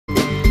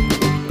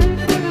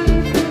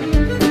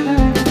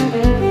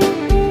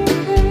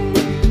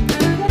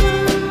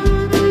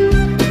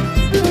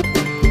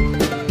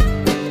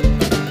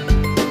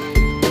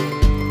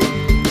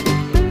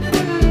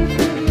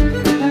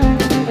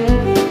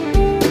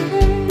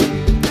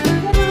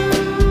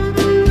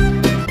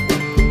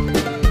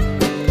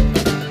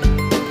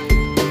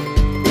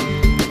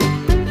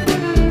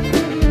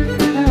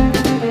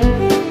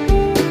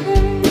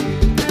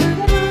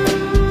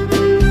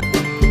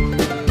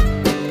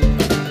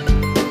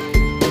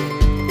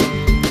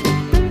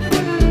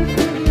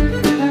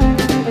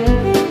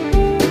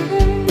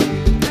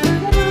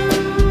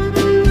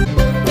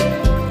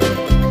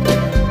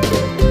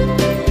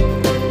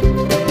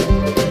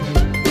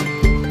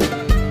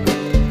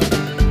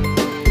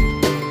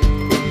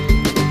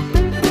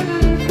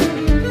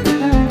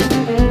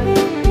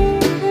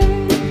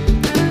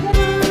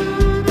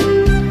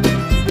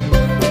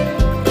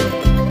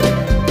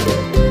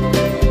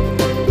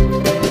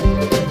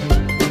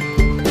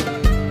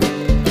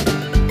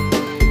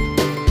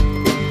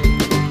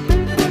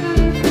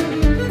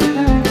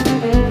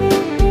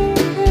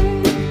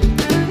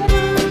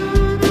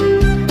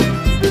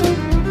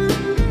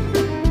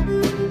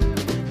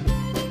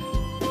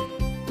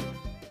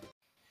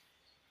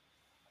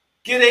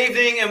Good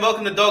evening and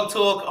welcome to Dog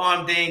Talk.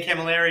 I'm Dan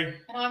Camilleri.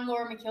 And I'm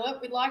Laura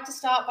McKillop. We'd like to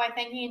start by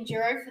thanking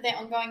Enduro for their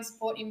ongoing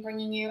support in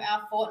bringing you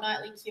our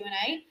fortnightly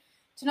Q&A.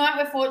 Tonight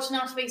we're fortunate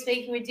enough to be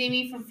speaking with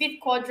Dimi from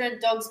 5th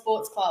Quadrant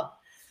Dogsports Club.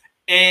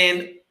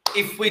 And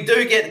if we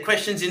do get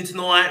questions in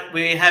tonight,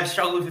 we have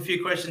struggled with a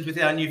few questions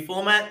with our new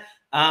format.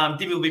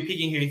 Dimi will be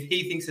picking who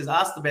he thinks has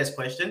asked the best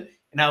question,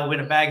 and I will win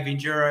a bag of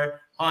Enduro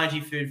high-energy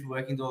food for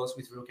working dogs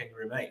with real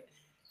kangaroo meat.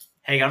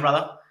 How you going,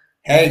 brother?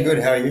 Hey, good.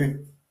 How are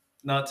you?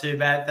 Not too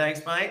bad,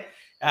 thanks, mate.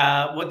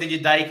 What did your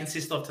day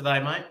consist of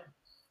today, mate?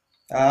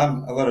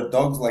 A lot of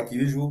dogs, like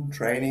usual,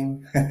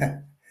 training.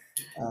 A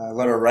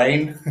lot of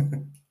rain.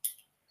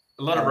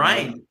 A lot of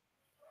rain.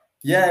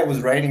 Yeah, it was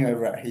raining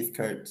over at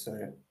Heathcote,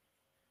 so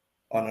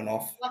on and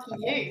off. Lucky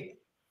you.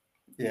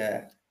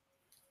 Yeah.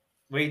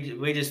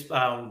 We just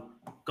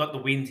got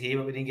the wind here,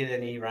 but we didn't get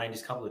any rain.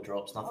 Just a couple of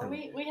drops, nothing.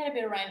 Oh, we had a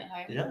bit of rain at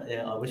home.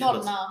 Yeah. I wish Not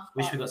we got, enough.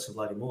 Wish we got some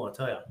bloody more, I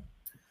tell you.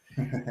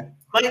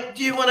 Mate,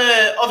 do you want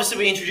to, obviously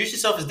we introduced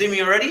yourself as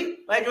Dimi already.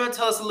 Mate, do you want to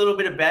tell us a little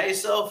bit about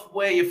yourself,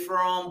 where you're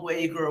from, where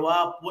you grew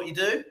up, what you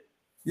do?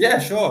 Yeah,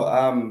 sure.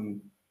 I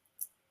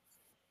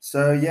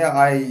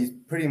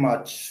pretty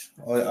much,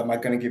 am I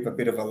going to give a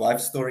bit of a life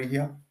story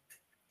here?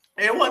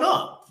 Yeah, why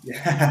not?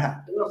 Yeah.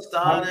 I got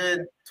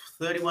started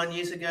 31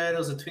 years ago. There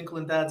was a twinkle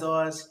in Dad's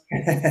eyes.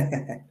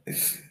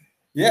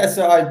 Yeah,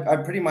 so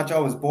I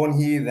was born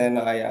here, then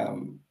I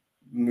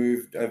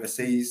moved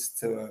overseas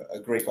to a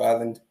Greek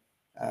island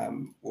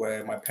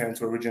where my parents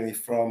were originally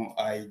from.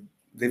 I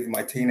lived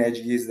my teenage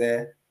years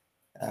there.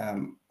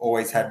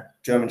 Always had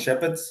German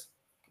Shepherds.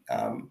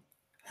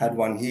 Had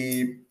one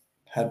here,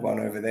 had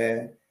one over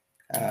there.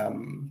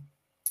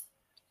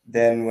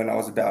 Then when I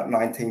was about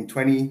 19,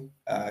 20,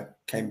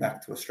 came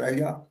back to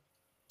Australia.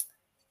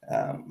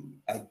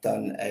 I'd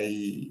done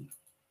a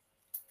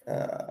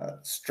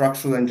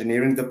structural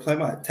engineering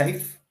diploma at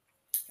TAFE,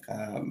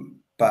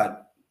 but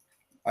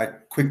I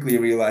quickly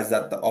realized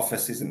that the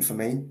office isn't for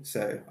me,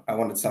 so I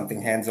wanted something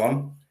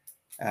hands-on.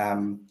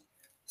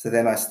 So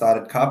then I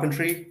started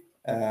carpentry,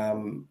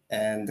 and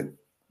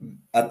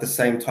at the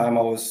same time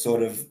I was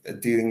sort of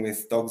dealing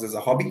with dogs as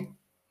a hobby.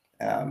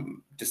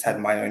 Just had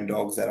my own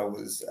dogs that I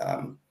was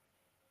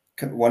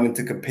wanting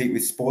to compete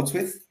with sports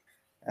with,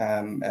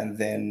 and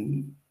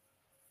then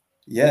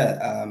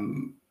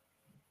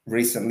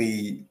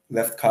recently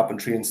left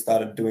carpentry and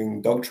started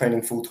doing dog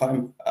training full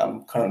time.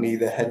 I'm currently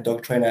the head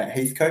dog trainer at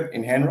Heathcote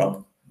in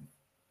Hanrob.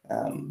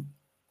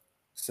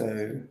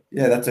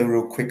 That's a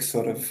real quick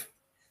sort of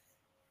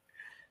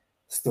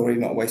story,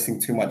 not wasting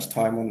too much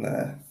time on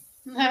the...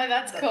 No,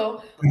 that's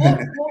cool.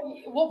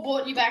 What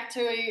brought you back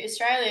to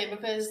Australia?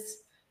 Because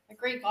a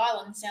Greek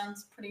island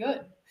sounds pretty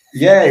good.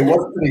 Yeah, it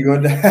was pretty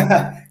good.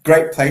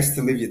 Great place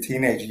to live your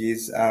teenage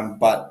years,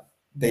 but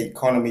the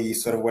economy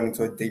sort of went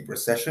into a deep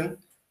recession.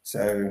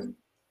 So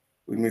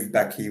we moved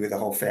back here with the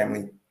whole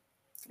family.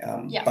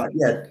 But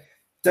yeah,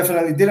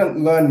 definitely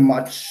didn't learn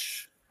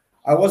much.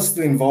 I was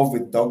still involved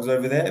with dogs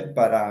over there,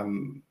 but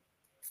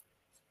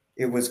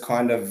it was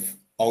kind of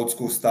old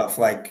school stuff,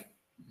 like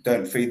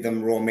don't feed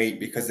them raw meat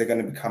because they're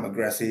going to become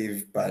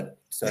aggressive. But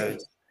so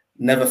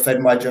never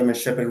fed my German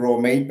Shepherd raw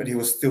meat, but he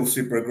was still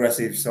super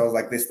aggressive. So I was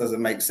like, this doesn't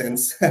make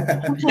sense.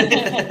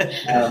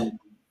 Yeah,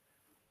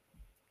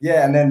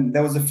 and then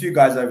there was a few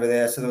guys over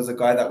there. So there was a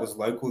guy that was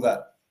local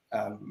that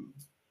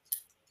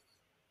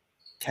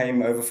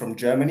came over from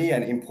Germany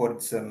and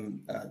imported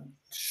some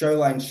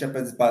showline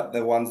shepherds, but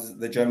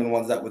the German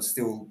ones that would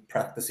still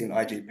practice in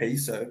IGP.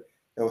 So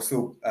they were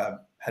still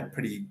had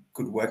pretty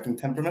good working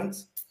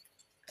temperaments.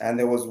 And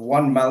there was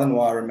one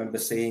Malinois I remember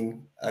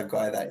seeing, a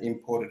guy that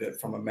imported it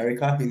from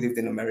America. He lived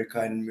in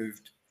America and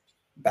moved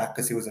back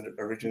because he was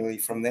originally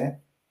from there.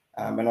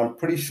 And I'm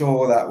pretty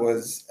sure that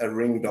was a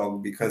ring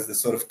dog because the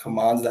sort of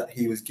commands that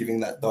he was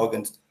giving that dog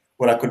and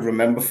what I could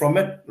remember from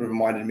it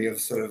reminded me of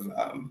sort of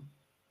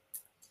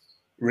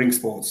ring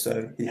sports.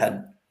 So he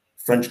had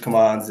French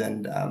commands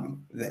and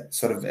the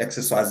sort of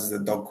exercises the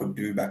dog could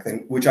do back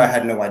then, which I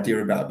had no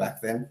idea about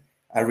back then.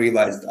 I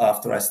realized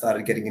after I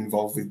started getting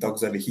involved with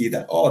dogs over here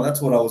that,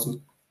 that's what I was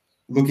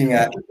looking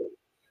at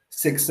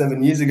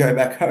 6-7 years ago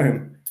back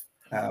home.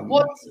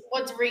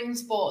 What's ring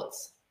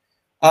sports?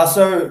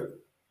 So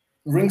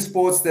ring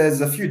sports,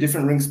 there's a few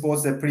different ring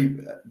sports.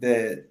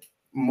 They're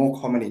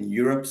more common in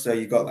Europe. So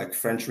you got like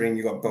French ring,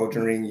 you got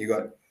Belgian ring, you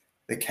got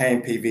the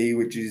KMPV,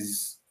 which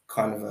is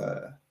kind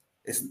of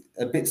it's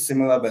a bit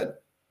similar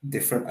but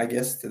different, I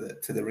guess, to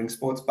the ring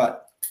sports.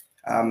 But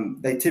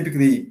they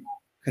typically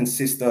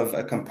consist of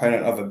a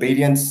component of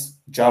obedience,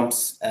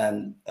 jumps,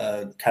 and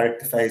a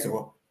character phase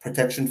or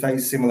protection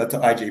phase, similar to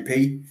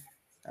IGP.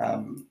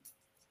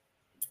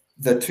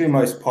 The two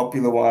most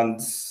popular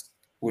ones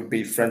would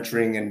be French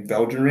ring and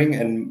Belgian ring,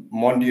 and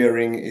Mondial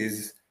ring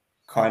is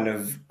kind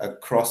of a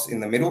cross in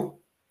the middle.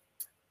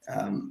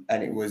 And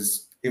it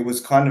was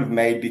kind of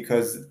made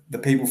because the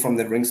people from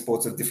the ring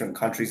sports of different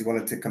countries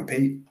wanted to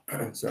compete.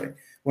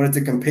 Wanted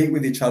to compete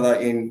with each other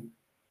in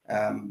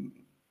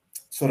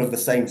sort of the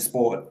same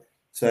sport.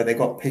 So they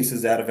got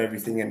pieces out of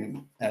everything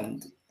and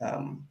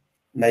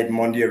made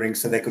Mondial ring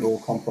so they could all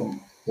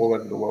all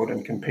over the world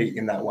and compete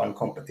in that one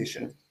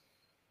competition.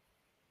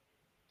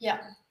 Yeah.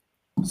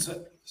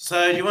 So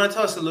do you want to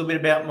tell us a little bit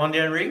about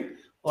Mondial Ring?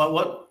 Like,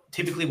 what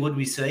typically would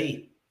we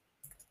see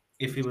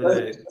if we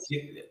were to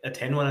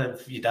attend one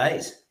of your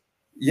days?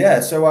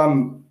 Yeah,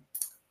 so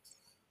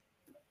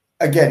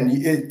again,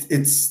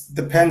 it's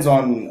depends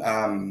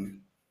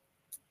on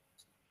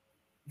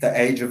the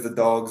age of the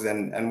dogs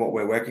and what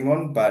we're working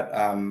on. But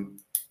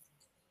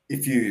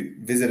if you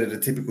visited a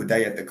typical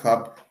day at the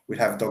club, we'd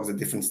have dogs at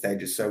different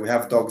stages. So we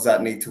have dogs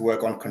that need to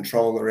work on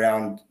control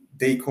around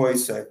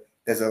decoys. So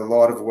there's a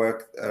lot of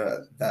work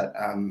that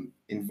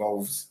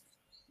involves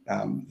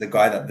the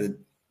guy that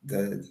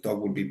the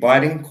dog would be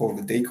biting, called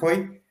the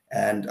decoy,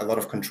 and a lot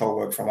of control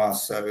work from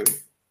us. So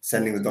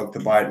sending the dog to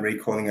bite,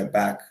 recalling it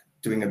back,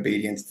 doing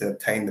obedience to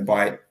obtain the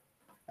bite.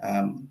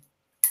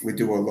 We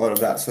do a lot of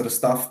that sort of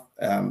stuff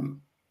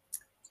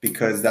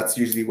because that's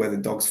usually where the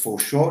dogs fall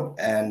short.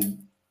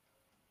 And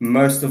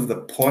most of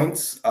the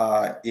points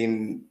are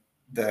in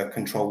the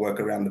control work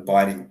around the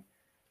biting.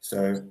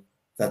 So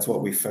that's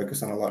what we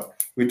focus on a lot.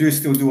 We do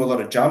still do a lot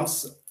of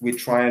jumps. We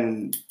try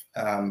and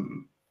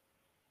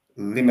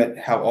limit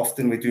how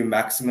often we do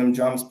maximum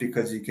jumps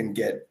because you can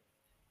get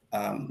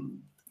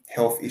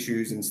health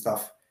issues and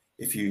stuff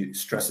if you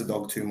stress a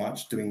dog too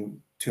much,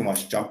 doing too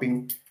much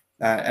jumping.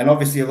 And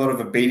obviously a lot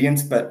of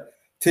obedience, but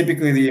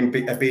typically the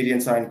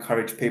obedience I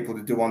encourage people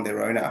to do on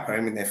their own at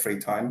home in their free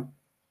time.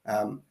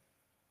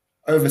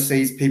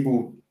 Overseas,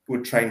 people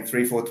would train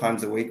 3-4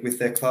 times a week with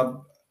their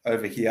club.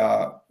 Over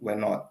here, we're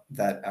not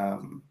that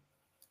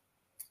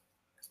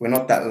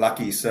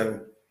lucky. So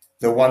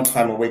the one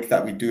time a week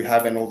that we do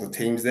have and all the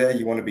teams there,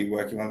 you want to be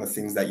working on the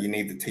things that you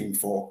need the team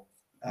for.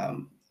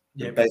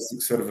 The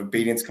basic sort of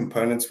obedience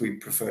components we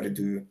prefer to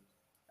do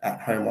at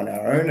home on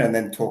our own, and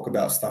then talk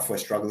about stuff we're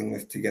struggling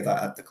with together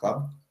at the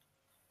club.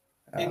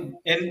 And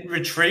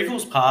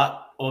retrieval's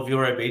part of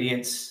your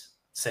obedience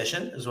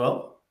session as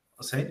well,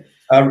 I see.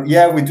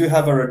 Yeah, we do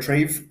have a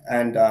retrieve,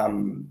 and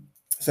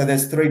so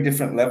there's 3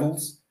 different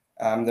levels.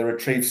 The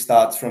retrieve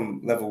starts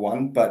from level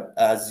 1, but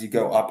as you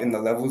go up in the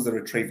levels, the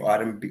retrieve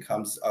item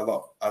becomes a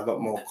lot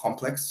more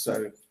complex.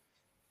 So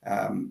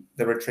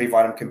the retrieve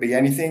item can be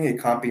anything.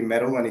 It can't be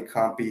metal, and it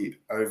can't be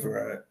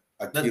over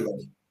a kilo.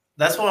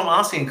 That's what I'm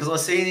asking, because I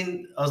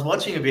was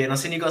watching a bit, and I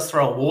seen you guys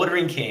throw a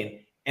watering can,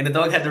 and the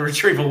dog had to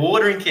retrieve a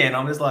watering can.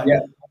 I'm just like,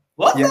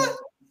 what?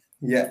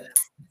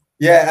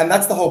 Yeah, and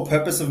that's the whole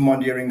purpose of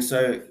Mondial Ring.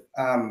 So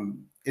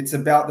it's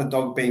about the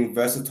dog being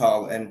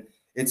versatile, and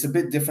it's a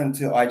bit different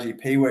to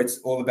IGP, where it's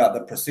all about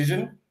the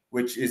precision,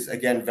 which is,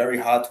 again, very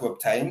hard to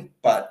obtain,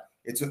 but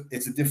it's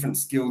a different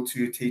skill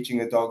to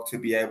teaching a dog to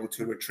be able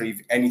to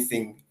retrieve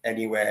anything,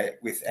 anywhere,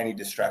 with any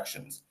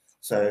distractions.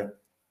 So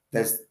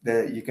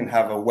you can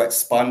have a wet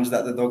sponge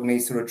that the dog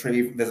needs to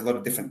retrieve. There's a lot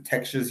of different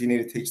textures you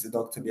need to teach the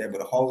dog to be able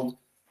to hold,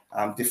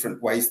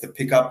 different ways to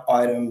pick up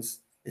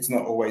items. It's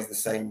not always the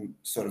same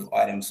sort of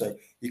item. So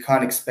you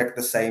can't expect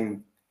the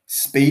same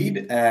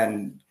speed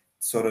and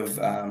sort of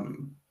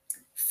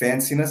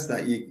fanciness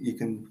that you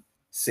can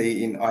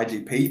see in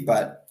IGP,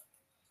 but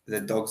the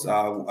dogs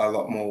are a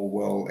lot more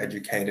well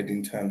educated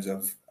in terms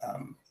of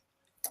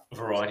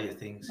variety of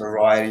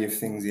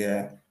things.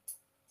 Yeah.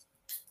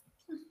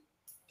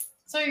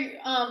 So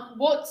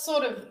what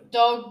sort of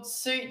dog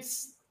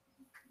suits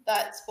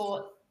that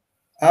sport?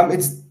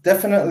 It's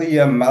definitely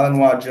a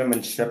Malinois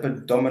German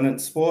Shepherd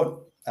dominant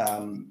sport.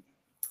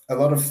 A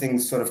lot of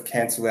things sort of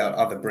cancel out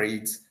other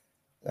breeds.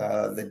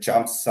 The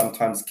jumps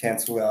sometimes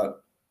cancel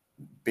out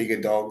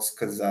bigger dogs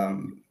because,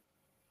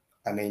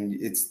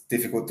 it's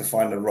difficult to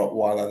find a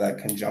Rottweiler that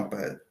can jump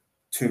a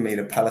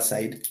 2-meter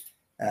palisade,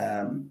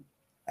 and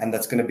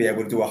that's going to be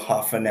able to do a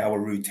half-an-hour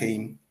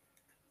routine.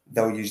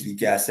 They'll usually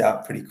gas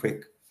out pretty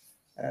quick.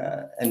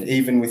 And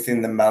even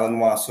within the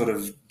Malinois sort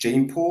of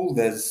gene pool,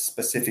 there's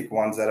specific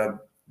ones that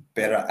are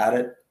better at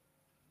it.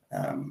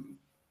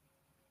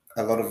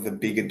 A lot of the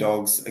bigger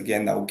dogs,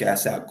 again, they'll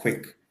gas out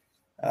quick.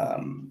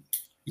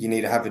 You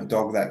need to have a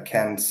dog that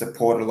can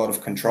support a lot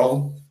of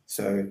control.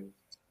 So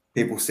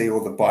people see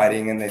all the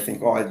biting and they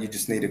think, oh, you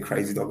just need a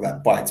crazy dog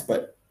that bites.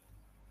 But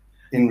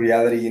in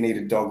reality, you need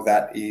a dog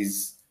that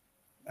is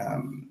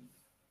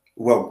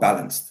well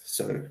balanced.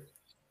 So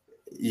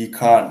you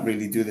can't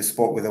really do the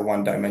sport with a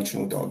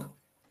one-dimensional dog.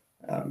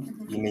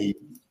 You need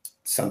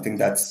something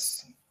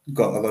that's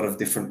got a lot of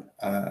different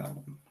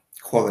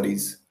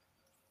qualities.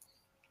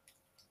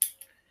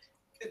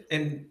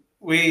 And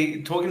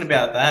we talking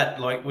about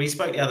that, like we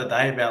spoke the other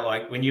day about,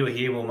 like, when you were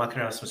here, we were mucking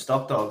around with some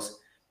stock dogs,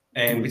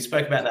 and we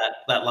spoke about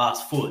that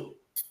last foot.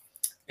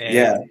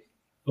 And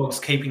dogs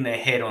keeping their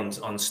head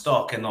on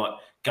stock and not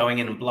going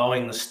in and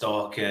blowing the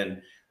stock,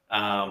 and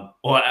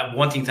or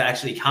wanting to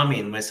actually come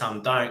in where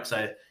some don't,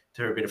 so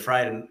they're a bit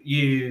afraid. And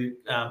you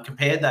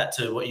compared that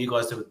to what you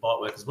guys do with bite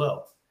work as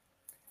well.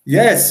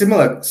 Yeah,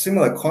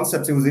 similar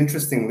concepts. It was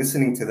interesting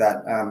listening to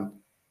that,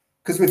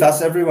 because with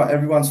us,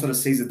 everyone sort of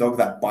sees a dog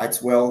that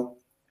bites well,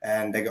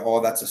 and they go,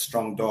 "Oh, that's a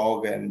strong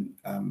dog." And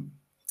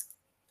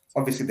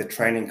obviously, the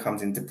training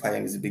comes into play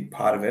and is a big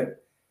part of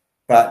it.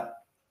 But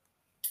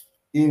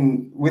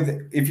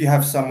if you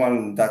have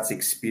someone that's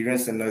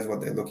experienced and knows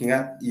what they're looking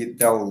at,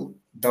 they'll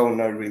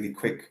know really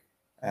quick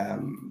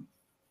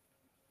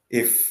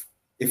if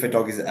a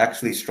dog is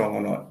actually strong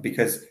or not,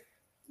 because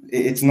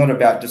it's not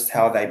about just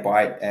how they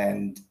bite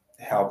and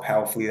how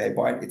powerfully they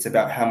bite. It's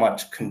about how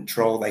much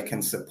control they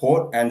can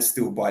support and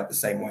still bite the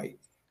same way.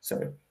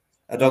 So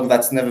a dog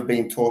that's never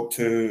been taught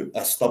to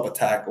a stop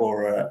attack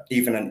or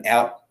even an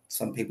out,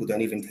 some people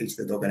don't even teach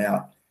the dog an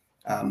out.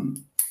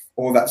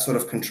 All that sort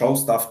of control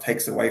stuff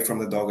takes away from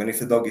the dog. And if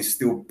the dog is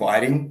still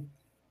biting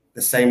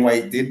the same way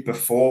it did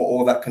before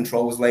all that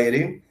control was layered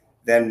in,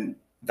 then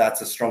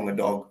that's a stronger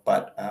dog.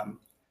 But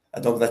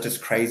a dog that's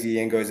just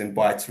crazy and goes and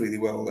bites really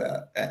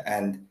well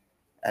and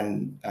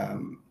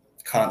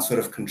can't sort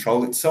of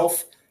control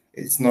itself,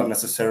 it's not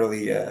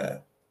necessarily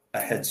a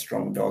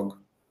headstrong dog.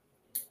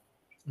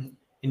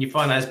 And you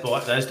find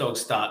those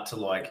dogs start to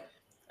like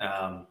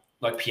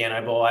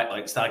piano bite,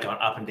 like start going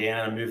up and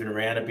down and moving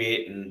around a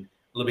bit and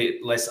a little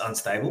bit less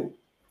unstable.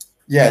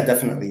 Yeah,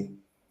 definitely.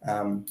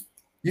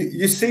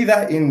 You see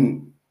that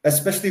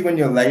especially when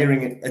you're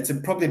layering it. It's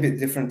probably a bit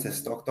different to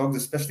stock dogs,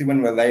 especially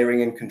when we're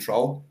layering in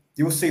control.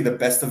 You will see the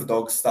best of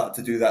dogs start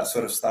to do that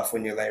sort of stuff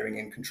when you're layering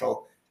in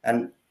control.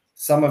 And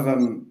some of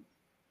them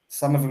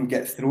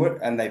get through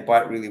it and they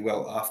bite really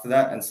well after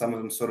that. And some of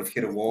them sort of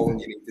hit a wall and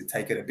you need to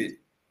take it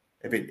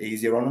a bit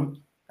easier on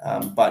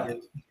them. But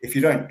if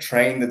you don't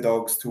train the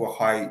dogs to a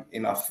high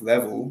enough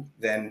level,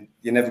 then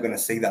you're never going to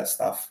see that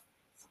stuff.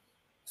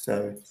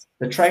 So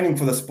the training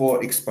for the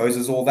sport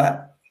exposes all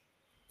that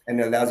and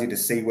it allows you to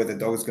see where the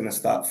dog's going to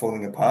start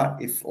falling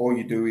apart. If all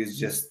you do is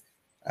just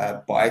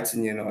bites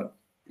and you're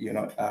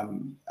not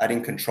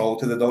adding control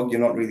to the dog, you're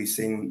not really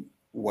seeing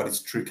what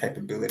its true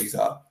capabilities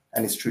are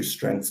and its true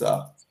strengths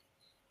are.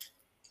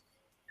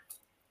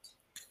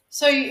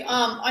 So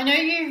I know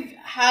you've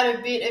had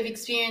a bit of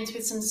experience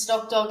with some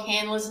stock dog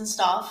handlers and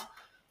stuff.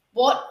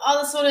 What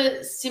other sort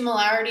of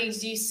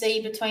similarities do you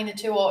see between the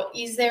two, or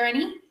is there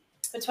any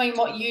between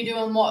what you do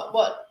and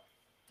what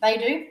they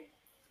do?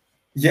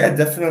 Yeah,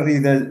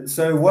 definitely.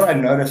 So what I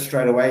noticed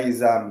straight away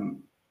is,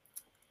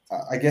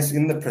 I guess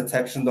in the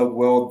protection dog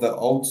world, the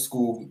old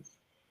school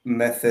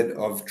method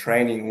of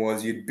training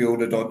was you'd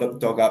build a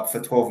dog up for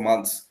 12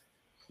 months,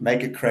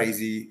 make it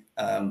crazy.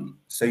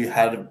 So you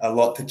had a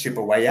lot to chip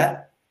away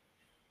at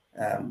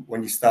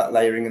when you start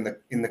layering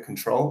in the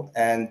control.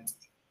 And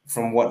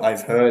from what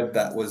I've heard,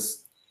 that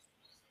was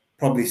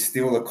probably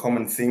still a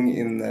common thing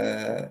in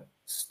the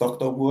stock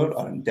dog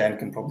world. Dan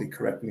can probably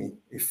correct me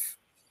if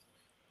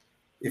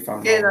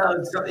I'm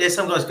wrong.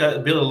 Some guys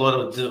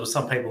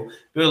some people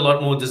build a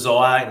lot more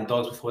desire in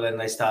dogs before then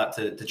they start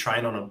to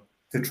train on them.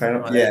 To train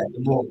them, right? yeah.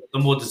 The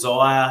more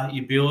desire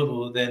you build,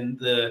 well, then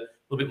the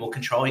little bit more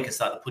control you can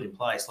start to put in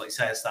place. Like you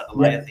say, start to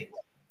layer things.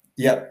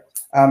 Yeah.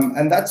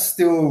 And that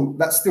still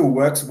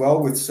works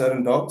well with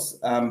certain dogs,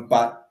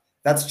 but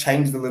that's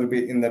changed a little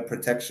bit in the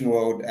protection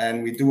world,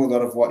 and we do a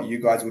lot of what you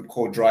guys would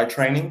call dry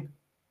training.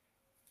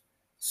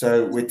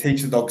 So we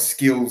teach the dog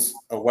skills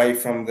away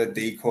from the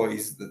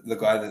decoys, the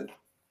guy that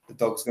the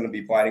dog's going to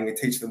be biting. We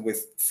teach them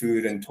with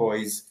food and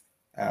toys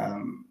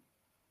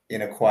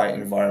in a quiet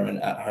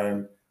environment at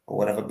home or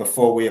whatever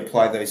before we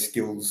apply those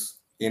skills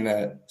in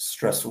a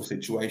stressful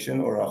situation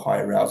or a high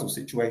arousal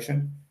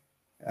situation.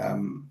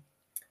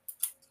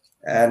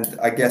 And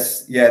I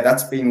guess,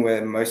 that's been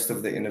where most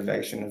of the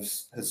innovation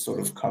has sort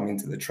of come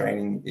into the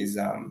training is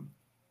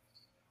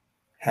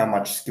how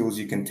much skills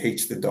you can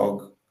teach the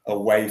dog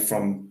away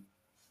from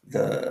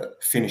the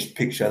finished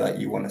picture that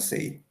you want to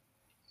see.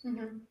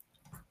 Mm-hmm.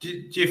 Do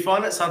you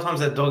find that sometimes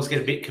that dogs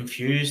get a bit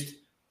confused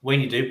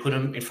when you do put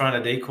them in front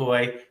of a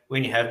decoy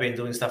when you have been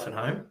doing stuff at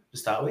home to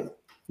start with?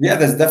 Yeah,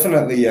 there's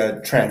definitely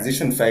a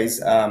transition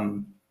phase.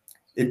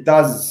 It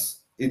does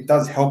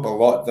help a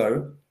lot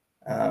though.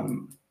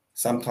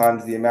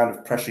 Sometimes the amount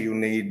of pressure you'll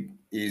need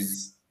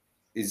is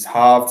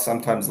halved,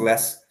 sometimes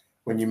less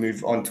when you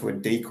move on to a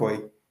decoy.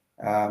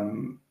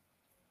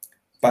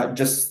 But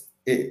just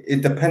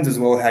it depends as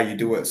well how you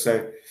do it.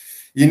 So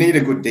you need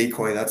a good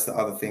decoy. That's the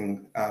other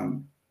thing.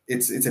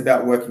 It's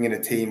about working in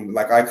a team.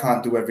 Like I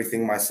can't do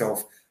everything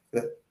myself.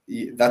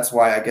 That's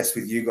why I guess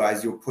with you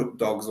guys, you'll put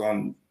dogs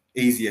on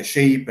easier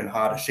sheep and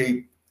harder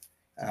sheep.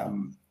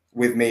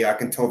 With me, I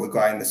can tell the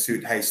guy in the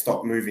suit, hey,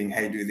 stop moving.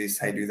 Hey, do this.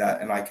 Hey, do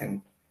that. And I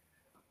can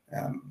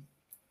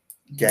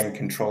gain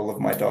control of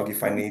my dog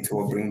if I need to,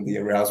 or bring the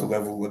arousal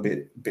level a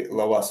bit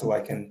lower so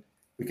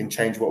we can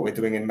change what we're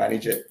doing and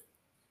manage it.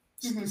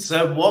 Mm-hmm.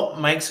 So what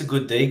makes a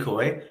good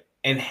decoy,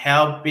 and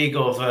how big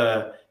of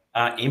a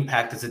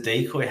impact does a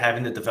decoy have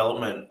in the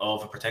development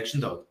of a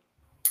protection dog?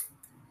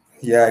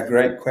 Yeah,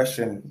 great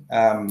question.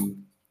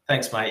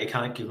 Thanks, mate. You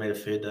can't give me the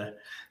food though.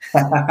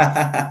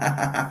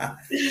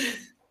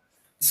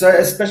 So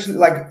especially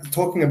like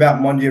talking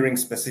about mondeering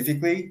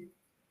specifically,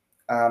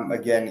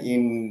 again,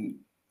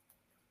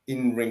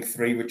 in ring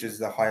 3, which is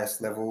the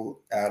highest level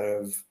out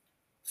of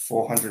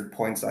 400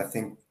 points, I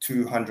think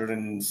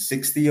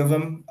 260 of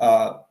them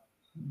are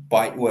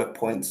bite work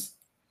points.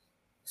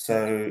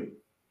 So,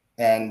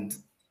 and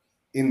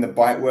in the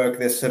bite work,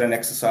 there's certain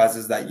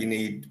exercises that you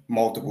need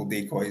multiple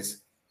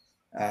decoys.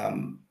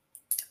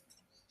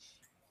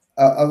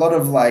 A lot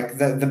of like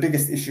the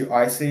biggest issue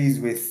I see is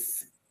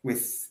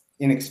with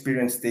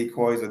inexperienced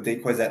decoys or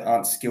decoys that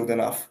aren't skilled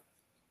enough.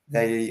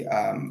 They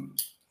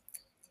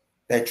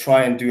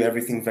try and do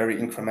everything very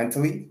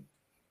incrementally.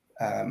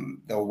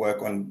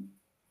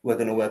 We're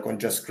going to work on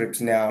just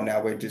grips now.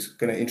 Now we're just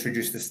going to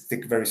introduce the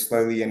stick very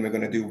slowly, and we're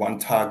going to do one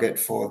target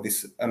for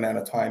this amount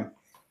of time.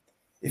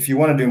 If you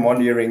want to do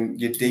mondeering,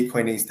 your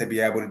decoy needs to be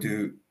able to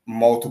do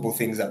multiple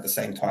things at the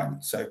same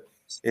time. So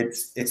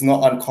it's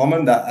not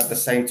uncommon that at the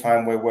same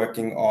time we're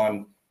working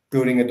on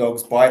building a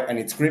dog's bite and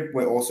its grip,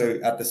 we're also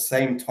at the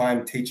same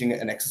time teaching it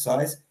an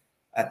exercise,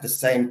 at the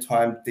same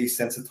time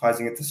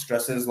desensitizing it to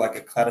stressors like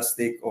a clatter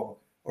stick or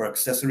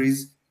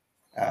accessories.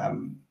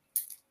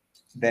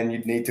 Then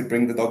you'd need to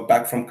bring the dog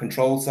back from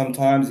control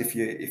sometimes.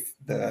 If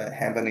the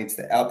handler needs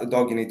to out the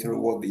dog, you need to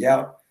reward the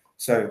out.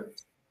 So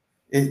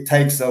it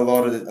takes a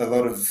lot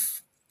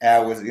of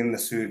hours in the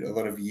suit, a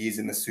lot of years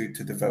in the suit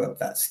to develop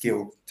that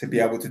skill, to be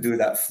able to do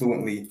that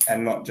fluently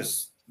and not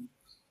just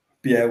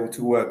be able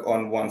to work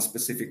on one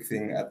specific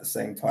thing at the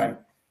same time.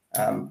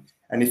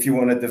 And if you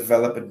want to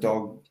develop a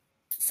dog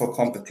for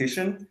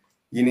competition,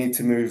 you need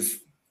to move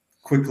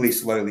quickly,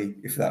 slowly,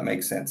 if that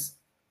makes sense.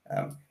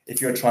 If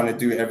you're trying to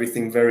do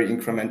everything very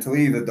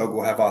incrementally, the dog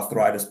will have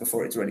arthritis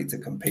before it's ready to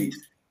compete.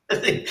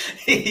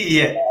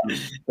 Yeah.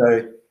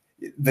 So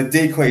the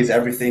decoy is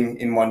everything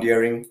in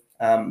mondeering.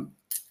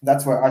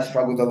 That's where I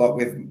struggled a lot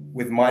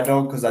with my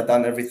dog, because I'd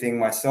done everything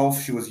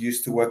myself. She was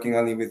used to working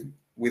only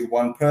with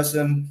one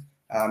person.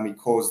 It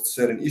caused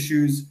certain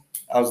issues.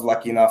 I was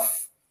lucky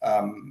enough.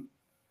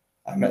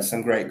 I met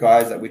some great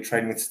guys that we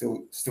train with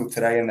still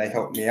today, and they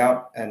helped me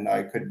out, and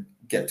I could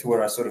get to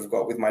where I sort of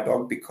got with my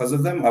dog because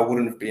of them. I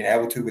wouldn't have been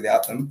able to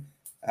without them,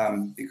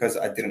 because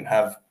I didn't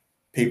have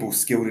people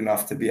skilled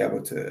enough to be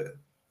able to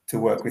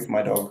work with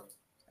my dog.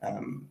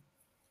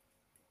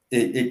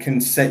 It can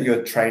set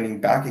your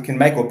training back. It can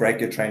make or break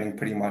your training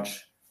pretty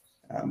much.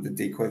 The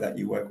decoy that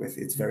you work with,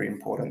 it's very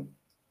important.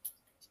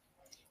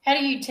 How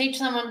do you teach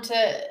someone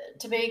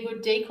to be a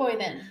good decoy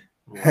then?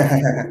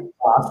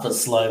 Fast but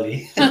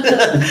slowly.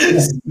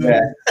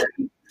 Yeah.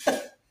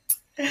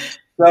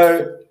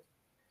 So,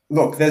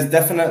 look, there's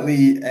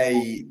definitely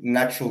a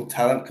natural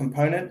talent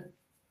component.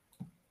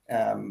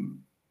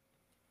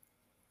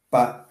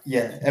 But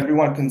yeah,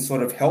 everyone can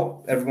sort of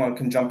help. Everyone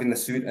can jump in the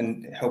suit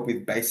and help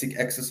with basic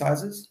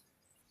exercises.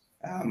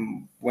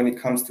 When it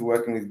comes to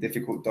working with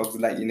difficult dogs,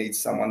 that you need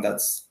someone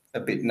that's a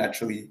bit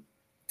naturally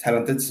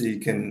talented, so you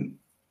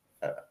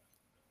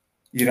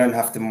don't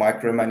have to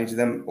micromanage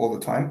them all the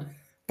time.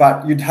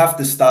 But you'd have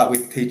to start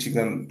with teaching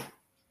them,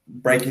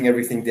 breaking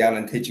everything down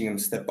and teaching them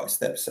step by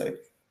step. So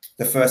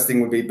the first thing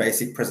would be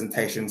basic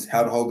presentations,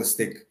 how to hold a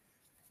stick.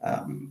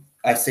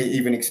 I see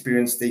even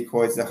experienced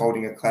decoys, they're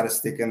holding a clatter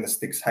stick and the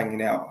stick's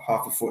hanging out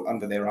half a foot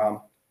under their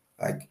arm.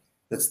 Like,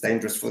 that's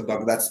dangerous for the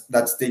dog.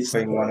 That's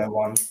decoying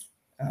 101.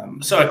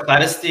 So a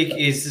clatter stick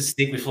is a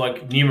stick with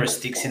like numerous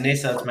sticks in there,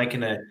 so it's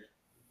making a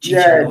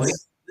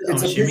noise.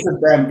 It's a piece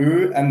of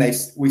bamboo, and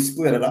we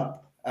split it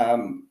up.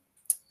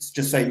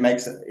 Just so it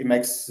makes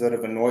sort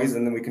of a noise,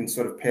 and then we can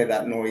sort of pair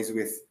that noise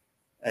with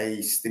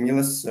a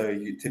stimulus. So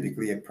you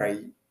typically a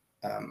prey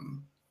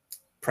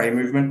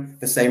movement,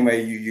 the same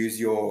way you use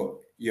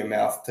your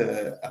mouth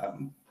to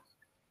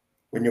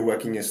when you're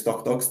working your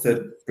stock dogs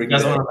to bring. He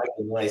doesn't want to make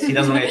the noise. He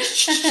doesn't want to.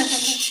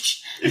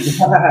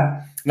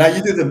 No,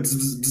 you do the.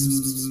 Bzz,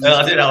 bzz, bzz,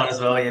 I do that one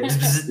as well.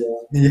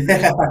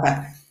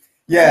 Yeah.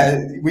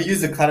 Yeah. We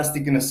use the clatter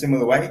stick in a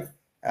similar way,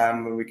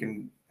 where we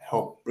can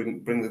help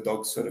bring the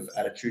dog's sort of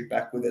attitude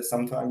back with it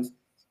sometimes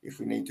if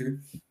we need to.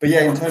 But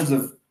yeah, in terms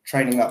of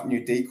training up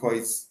new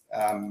decoys,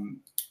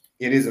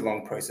 it is a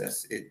long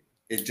process.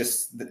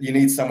 You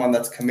need someone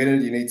that's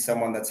committed. You need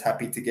someone that's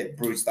happy to get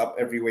bruised up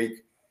every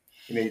week.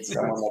 You need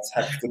someone that's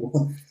happy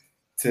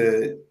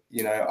to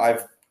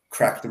I've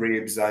cracked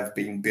ribs. I've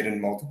been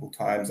bitten multiple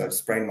times. I've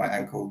sprained my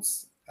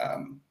ankles.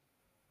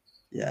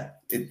 Yeah,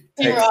 it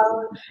takes.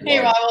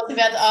 Here I was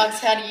about to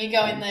ask, how do you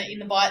go in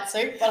the bite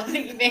suit? But I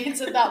think you've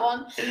answered that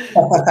one.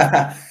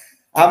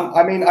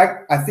 I mean,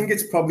 I think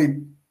it's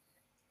probably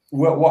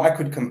what I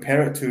could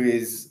compare it to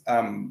is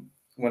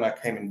when I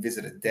came and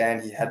visited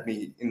Dan. He had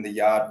me in the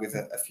yard with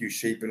a few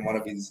sheep and one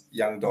of his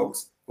young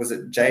dogs. Was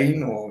it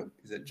Jane or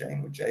is it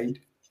Jane or Jade?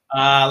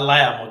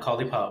 Leia, my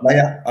collie pup.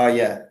 Leia. Oh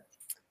yeah,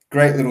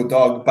 great little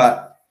dog.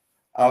 But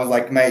I was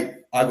like, mate,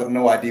 I got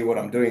no idea what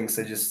I'm doing,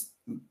 so just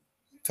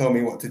tell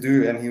me what to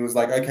do. And he was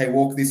like, okay,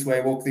 walk this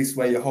way,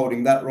 you're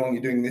holding that wrong,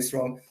 you're doing this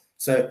wrong.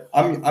 So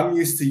I'm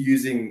used to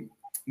using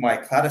my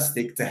clatter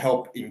stick to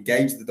help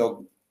engage the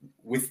dog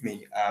with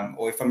me,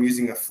 or if I'm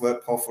using a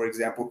flirt pole, for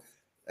example,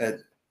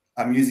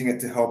 I'm using it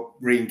to help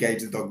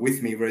re-engage the dog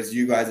with me, whereas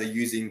you guys are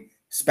using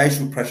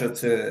spatial pressure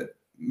to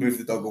move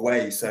the dog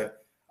away. So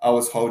I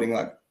was holding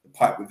like the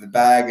pipe with the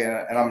bag,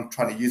 and I'm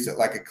trying to use it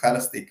like a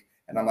clatter stick,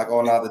 and I'm like,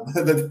 oh no,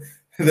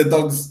 the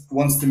dog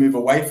wants to move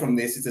away from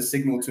this. It's a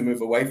signal to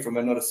move away from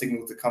it, not a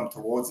signal to come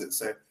towards it.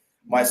 So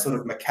my sort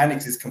of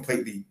mechanics is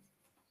completely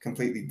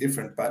completely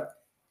different. But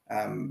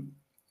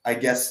I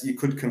guess you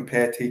could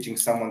compare teaching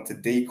someone to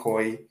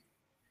decoy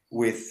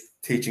with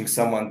teaching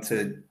someone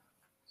to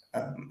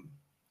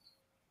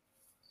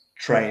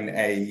train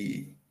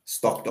a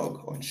stock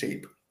dog on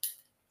sheep.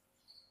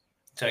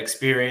 So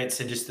experience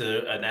and just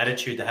an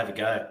attitude to have a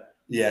go.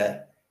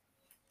 Yeah,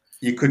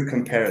 you could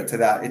compare it to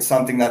that. It's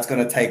something that's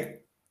going to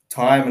take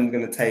time and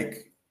going to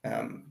take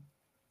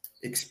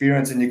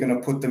experience, and you're going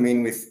to put them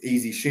in with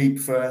easy sheep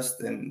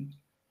first, and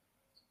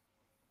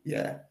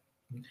yeah.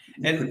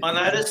 And I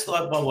noticed,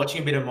 like, by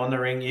watching a bit of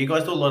monitoring, you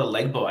guys do a lot of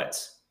leg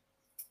bites.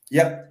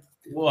 Yep.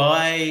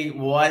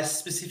 Why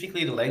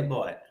specifically the leg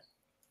bite?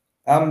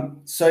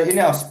 So in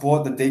our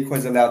sport, the decoy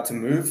is allowed to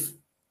move,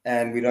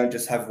 and we don't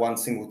just have one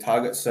single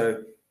target.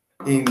 So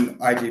in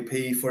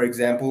IGP, for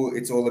example,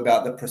 it's all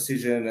about the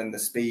precision and the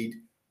speed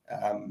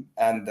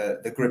and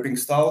the gripping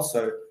style.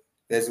 So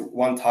there's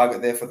one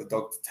target there for the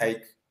dog to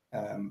take.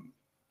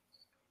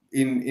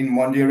 In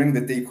mondeering,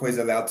 the decoy is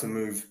allowed to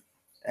move,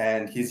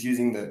 and he's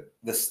using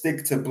the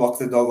stick to block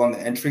the dog on the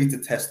entry to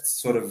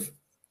test sort of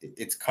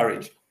its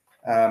courage.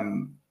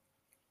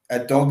 A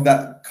dog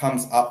that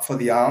comes up for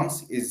the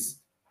arms is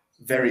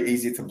very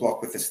easy to block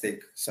with the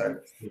stick. So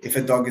if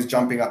a dog is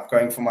jumping up,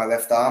 going for my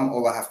left arm,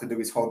 all I have to do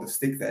is hold the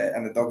stick there,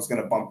 and the dog's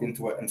going to bump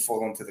into it and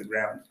fall onto the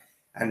ground.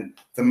 And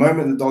the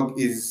moment the dog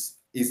is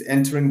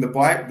entering the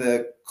bite,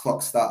 the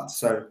clock starts.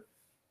 So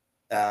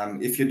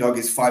if your dog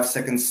is 5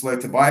 seconds slow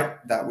to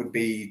bite, that would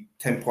be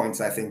 10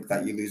 points, I think,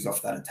 that you lose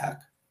off that attack.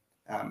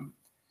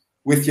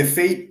 With your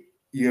feet,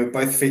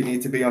 both feet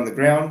need to be on the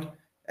ground,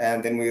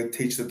 and then we'll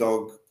teach the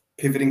dog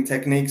pivoting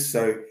techniques.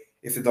 So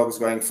if the dog's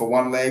going for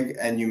one leg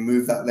and you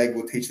move that leg,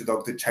 we'll teach the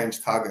dog to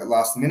change target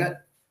last minute.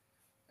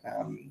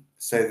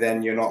 So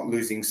then you're not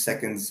losing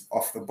seconds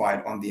off the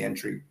bite on the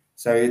entry.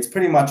 So it's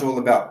pretty much all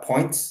about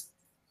points.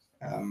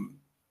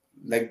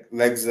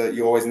 Legs,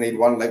 you always need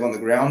one leg on the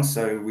ground.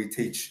 So we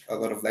teach a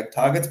lot of leg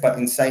targets. But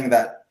in saying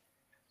that,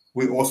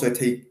 we also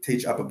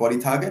teach upper body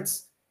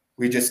targets.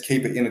 We just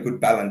keep it in a good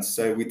balance.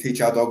 So we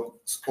teach our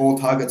dogs all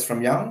targets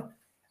from young.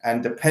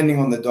 And depending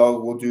on the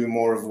dog, we'll do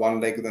more of one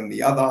leg than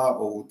the other,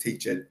 or we'll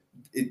teach it.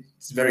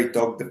 It's very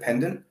dog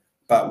dependent,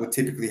 but we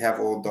typically have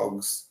all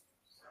dogs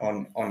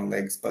on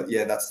legs. But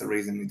yeah, that's the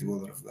reason we do a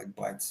lot of leg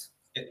bites.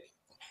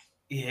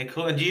 Yeah,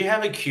 cool. And do you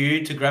have a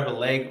cue to grab a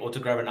leg or to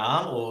grab an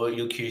arm, or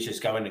your cues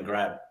just go in and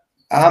grab?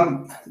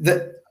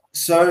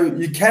 So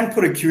you can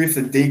put a cue if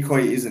the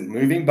decoy isn't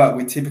moving, but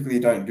we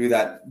typically don't do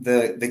that.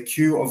 The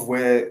cue of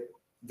where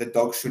the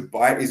dog should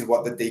bite is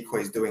what the decoy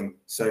is doing.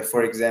 So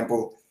for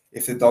example,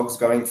 if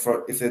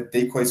the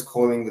decoy is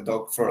calling the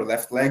dog for a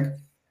left leg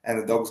and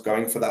the dog's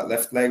going for that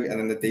left leg, and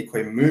then the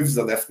decoy moves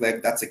the left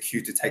leg, that's a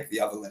cue to take the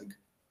other leg.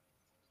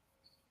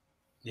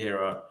 Yeah,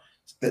 right.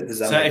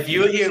 So if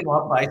you were here in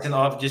my place and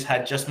I've just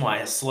had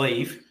my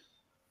sleeve,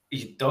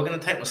 is your dog going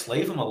to take my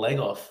sleeve or my leg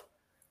off?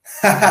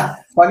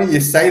 Funny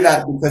you say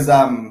that, because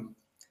a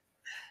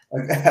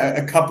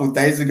couple of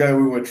days ago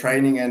we were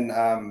training,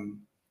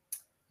 and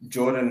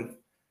Jordan,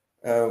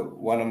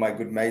 one of my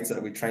good mates that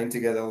we train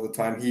together all the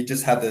time, he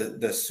just had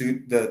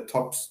the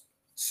top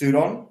suit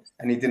on,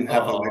 and he didn't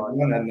have the leg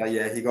on, and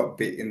yeah, he got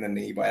bit in the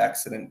knee by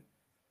accident.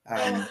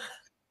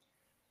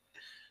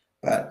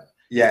 But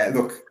yeah,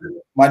 look,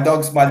 my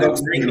dog's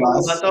pretty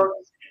nice.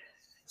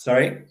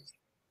 Sorry?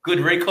 Good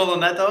recall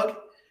on that dog?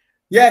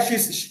 Yeah,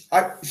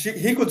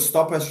 he could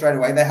stop her straight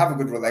away. They have a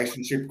good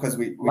relationship because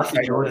we Lucky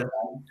Jordan.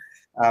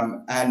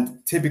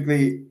 And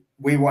typically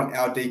we want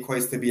our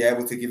decoys to be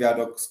able to give our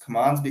dogs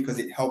commands, because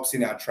it helps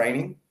in our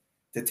training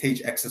to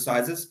teach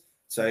exercises.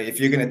 So if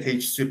you're going to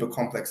teach super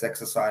complex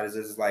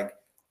exercises like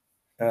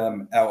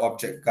our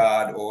object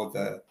guard or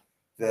the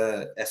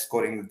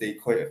escorting the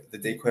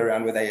decoy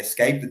around where they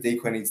escape, the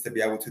decoy needs to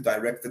be able to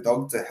direct the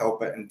dog to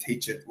help it and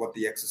teach it what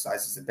the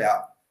exercise is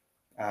about.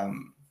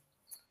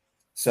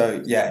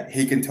 So yeah,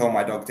 he can tell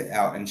my dog to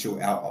out and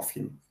she'll out off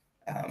him.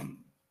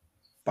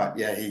 But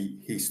yeah,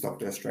 he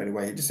stopped her straight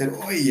away. He just said,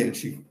 "Oi," and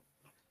she.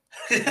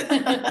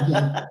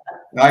 I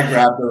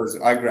grabbed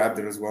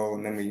her as well,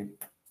 and then we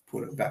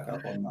put it back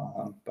up on the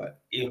arm.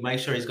 But you make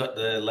sure he's got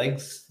the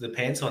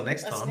pants on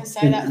next time. I was going to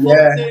say that.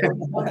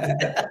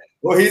 Yeah.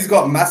 Well, he's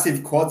got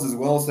massive quads as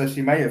well, so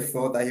she may have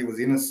thought that he was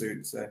in a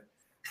suit. So.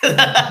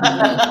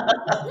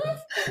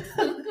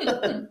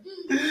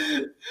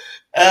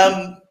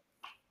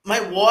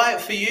 Mate,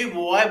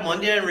 why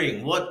Monday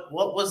ring? What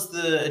was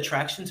the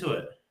attraction to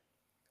it?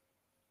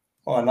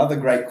 Oh, another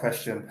great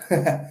question.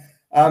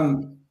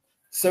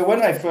 So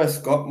when I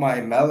first got my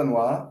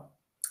Malinois,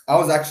 I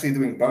was actually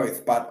doing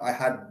both, but I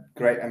had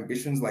great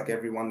ambitions, like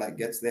everyone that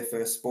gets their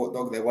first sport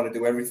dog. They want to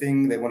do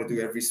everything. They want to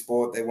do every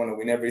sport. They want to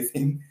win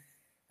everything.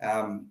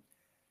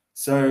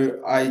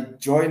 So I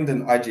joined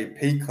an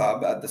IGP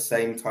club at the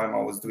same time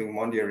I was doing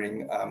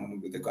mondeering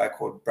with a guy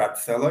called Brad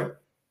Fellow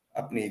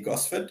up near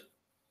Gosford.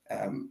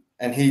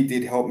 And he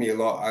did help me a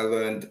lot. I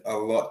learned a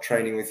lot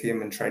training with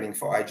him and training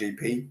for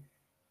IGP.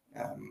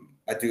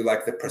 I do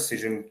like the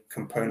precision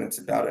components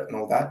about it and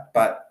all that,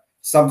 but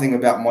something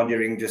about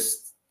mondeering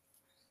just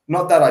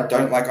not that I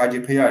don't like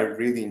IGP. I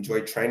really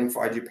enjoy training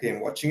for IGP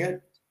and watching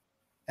it,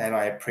 and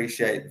I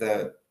appreciate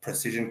the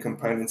precision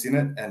components in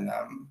it and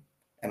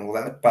all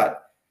that.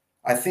 But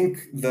I think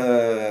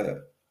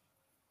the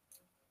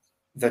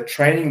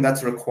training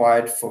that's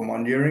required for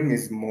mondeering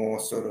is more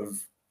sort of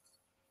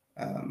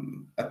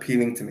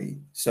appealing to me.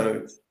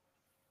 So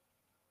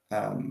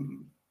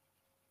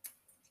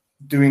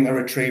doing a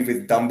retrieve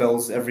with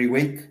dumbbells every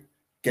week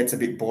gets a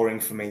bit boring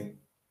for me.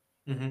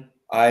 Mm-hmm.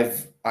 I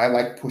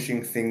like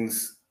pushing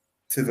things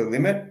to the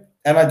limit,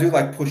 and I do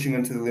like pushing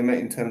them to the limit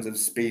in terms of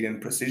speed and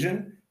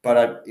precision.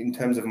 But in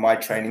terms of my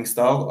training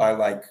style, I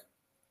like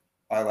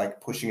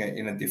pushing it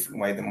in a different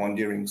way, the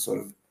mondeering sort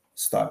of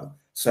style.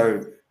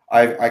 So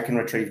I can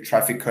retrieve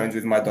traffic cones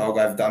with my dog.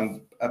 I've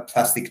done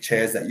plastic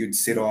chairs that you'd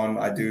sit on.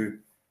 I do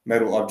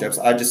metal objects.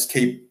 I just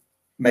keep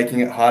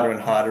making it harder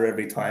and harder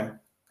every time.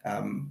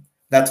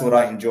 That's what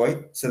I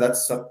enjoy. So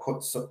that's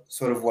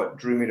sort of what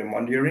drew me to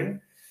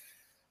mondeering.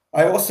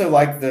 I also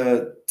like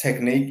the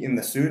technique in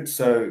the suit.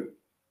 So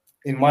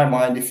in my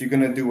mind, if you're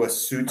going to do a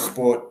suit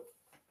sport,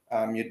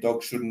 your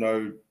dog should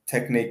know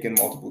technique and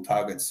multiple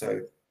targets.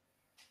 So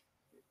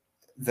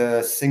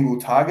the single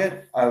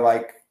target, I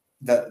like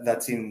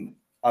that's in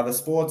other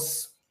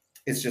sports.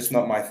 It's just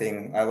not my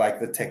thing. I like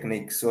the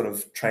technique sort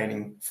of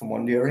training for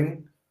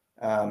mondeering.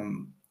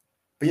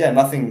 But yeah,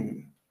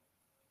 nothing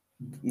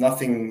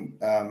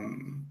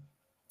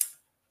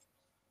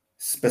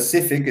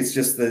specific. It's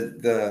just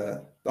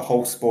the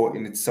whole sport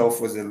in itself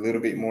was a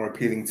little bit more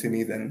appealing to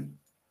me than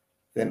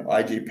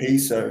IGP.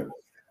 So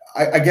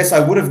I guess I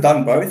would have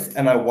done both,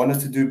 and I wanted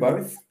to do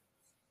both,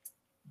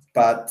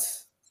 but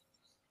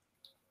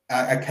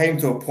I came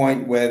to a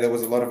point where there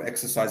was a lot of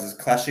exercises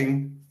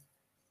clashing,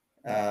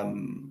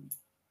 and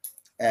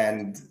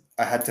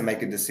I had to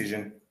make a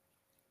decision.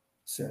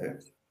 So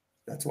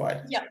that's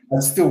why. Yeah.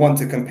 I still want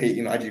to compete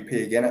in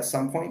IGP again at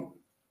some point,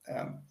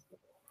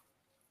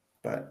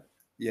 but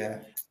yeah.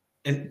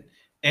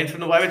 And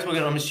from the way we're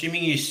talking, I'm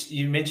assuming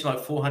you mentioned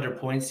like 400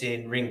 points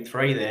in ring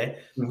 3 there.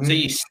 Mm-hmm. So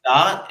you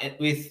start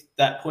with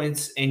that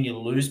points and you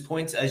lose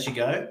points as you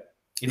go.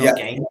 You're not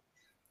gaining.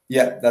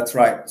 Yeah, that's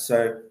right.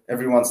 So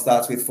everyone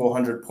starts with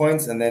 400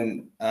 points, and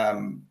then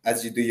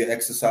as you do your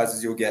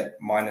exercises, you'll get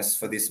minus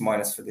for this,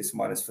 minus for this,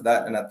 minus for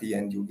that, and at the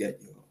end you'll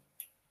get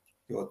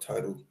your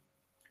total.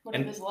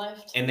 Whatever's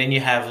left. And then you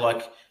have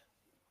like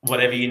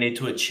whatever you need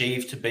to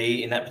achieve to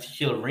be in that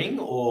particular ring,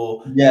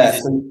 or yeah,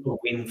 is it a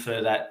win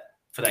for that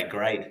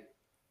grade?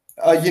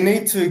 You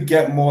need to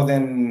get more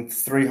than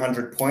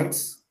 300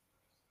 points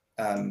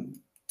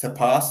to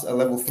pass a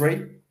level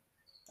 3.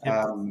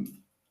 Yep.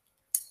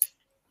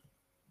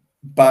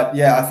 But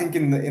yeah, I think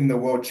in the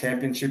World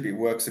Championship it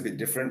works a bit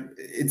different.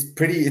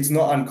 It's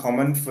not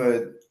uncommon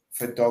for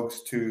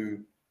dogs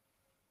to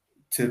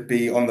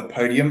be on the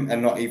podium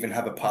and not even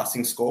have a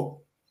passing score,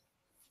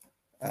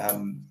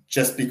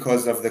 just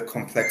because of the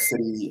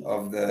complexity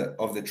of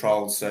the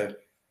trials. So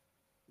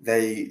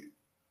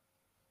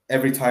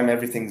every time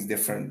everything's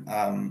different.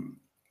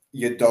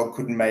 Your dog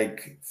could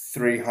make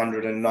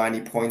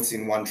 390 points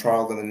in one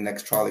trial, and the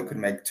next trial it could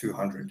make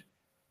 200.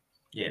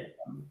 Yeah,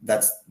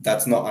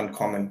 that's not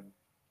uncommon,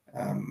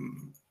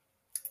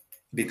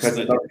 because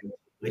there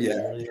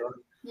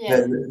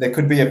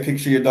could be a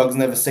picture your dog's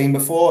never seen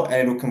before, and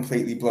it'll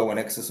completely blow an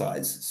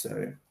exercise.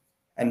 So,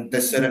 and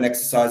there's certain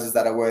exercises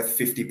that are worth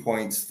 50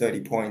 points,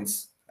 30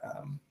 points.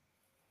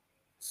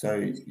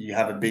 So you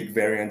have a big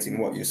variance in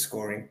what you're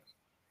scoring.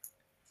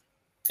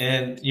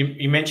 And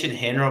you mentioned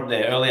hand rob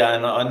there earlier,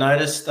 and I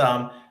noticed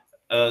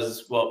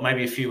as well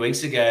maybe a few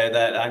weeks ago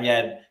that you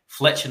had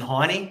Fletch and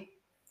Heine.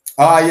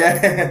 Oh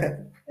yeah,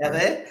 out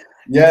there.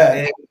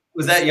 Yeah.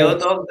 Was that your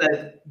dog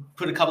that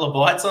put a couple of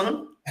bites on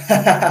him?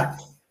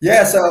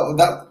 Yeah. So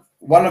that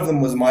one of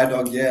them was my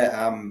dog.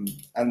 Yeah.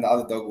 And the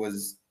other dog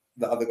was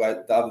the other guy.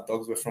 The other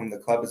dogs were from the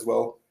club as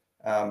well.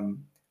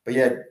 But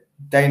yeah,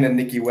 Dane and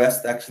Nikki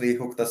West actually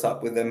hooked us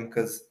up with them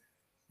because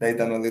they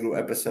done a little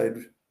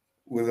episode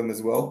with them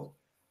as well.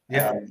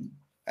 Yeah.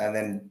 And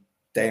then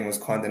Dane was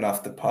kind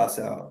enough to pass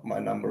out my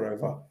number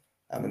over,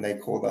 and they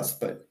called us.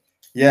 But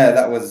yeah,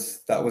 that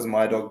was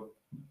my dog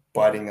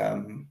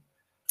biting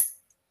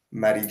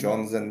Matty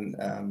Johns and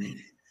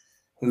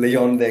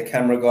Leon, their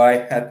camera guy,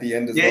 at the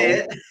end as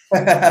well.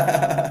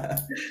 Yeah.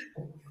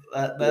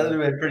 That would have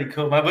been pretty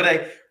cool, mate.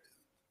 But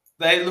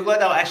they look like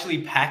they were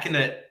actually packing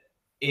it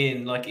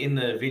in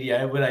the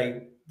video. Were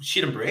they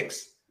shit and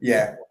bricks?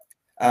 Yeah.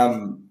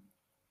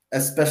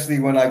 Especially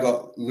when I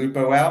got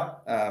Lupo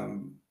out,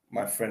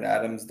 my friend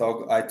Adam's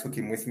dog, I took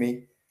him with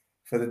me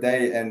for the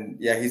day, and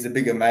yeah, he's a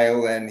bigger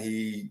male, and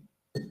he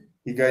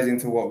goes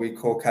into what we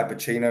call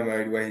cappuccino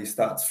mode, where he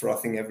starts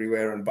frothing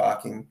everywhere and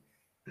barking.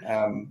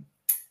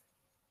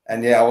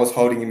 And yeah, I was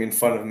holding him in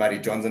front of Matty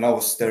Johns, and I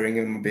was stirring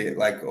him a bit,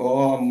 like,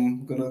 oh,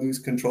 I'm gonna lose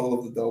control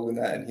of the dog and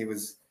that. And he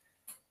was,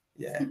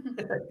 yeah,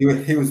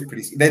 he was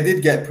pretty. They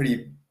did get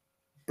pretty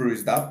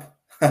bruised up,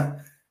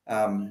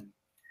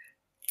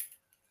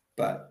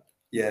 but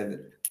yeah,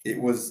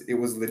 it was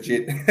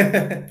legit.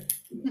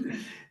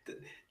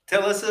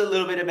 Tell us a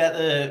little bit about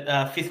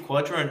the Fifth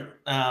Quadrant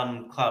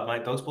Club,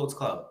 mate, Dog Sports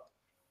Club.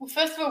 Well,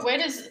 first of all, where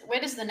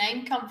does the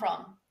name come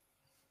from?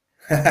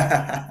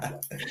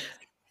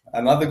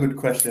 Another good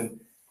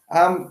question.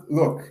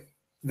 Look,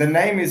 the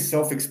name is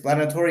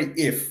self-explanatory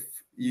if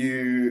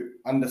you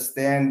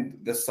understand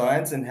the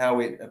science and how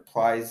it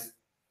applies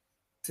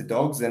to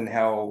dogs and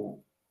how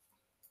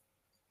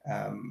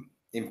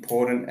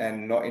important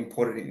and not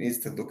important it is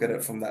to look at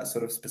it from that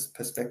sort of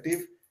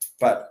perspective.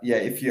 But yeah,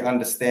 if you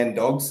understand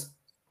dogs,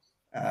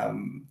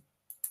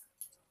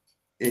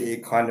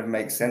 it kind of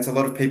makes sense. A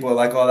lot of people are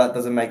like, oh, that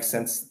doesn't make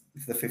sense.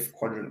 The fifth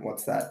quadrant,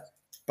 what's that?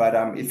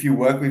 But if you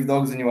work with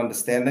dogs and you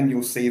understand them,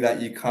 you'll see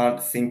that you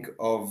can't think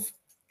of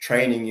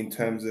training in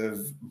terms of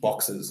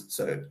boxes.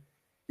 So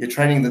you're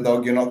training the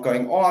dog. You're not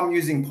going, oh, I'm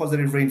using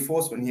positive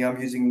reinforcement here.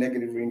 I'm using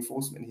negative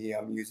reinforcement here.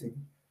 I'm using,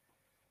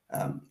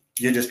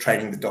 you're just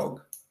training the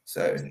dog.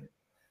 So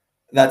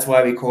that's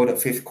why we called it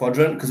fifth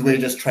quadrant, because we're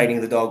just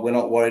training the dog. We're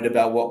not worried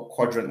about what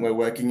quadrant we're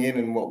working in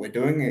and what we're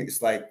doing.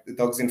 It's like the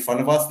dog's in front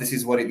of us. This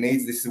is what it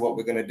needs. This is what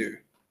we're going to do.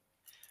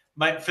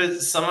 Mate, for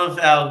some of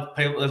our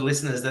people,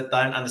 listeners that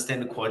don't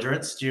understand the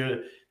quadrants,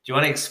 do you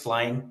want to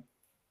explain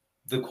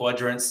the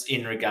quadrants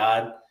in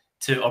regard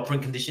to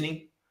operant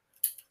conditioning?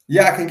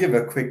 Yeah, I can give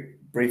a quick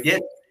brief. Yeah.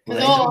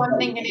 Because all I'm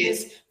thinking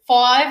is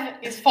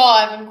 5 is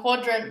 5 and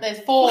quadrant there's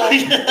 4.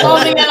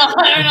 I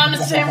don't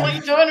understand what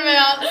you're talking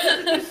about.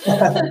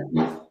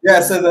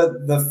 Yeah, so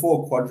the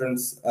 4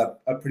 quadrants are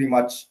pretty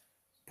much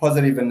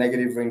positive and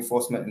negative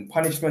reinforcement and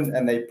punishment,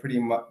 and they pretty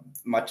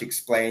much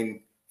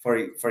explain,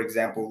 for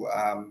example,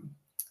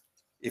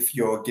 if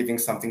you're giving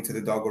something to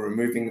the dog or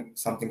removing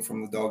something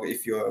from the dog,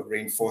 if you're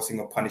reinforcing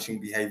or punishing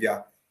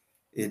behavior,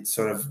 it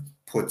sort of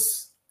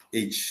puts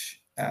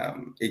each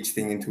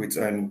thing into its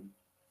own,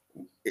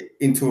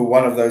 into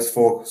one of those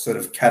 4 sort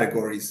of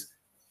categories.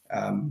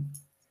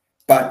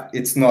 But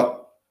it's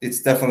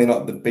definitely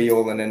not the be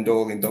all and end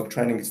all in dog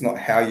training. It's not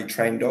how you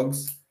train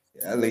dogs,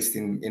 at least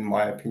in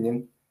my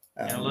opinion.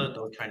 And a lot of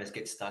dog trainers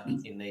get stuck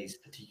in these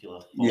particular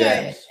forms.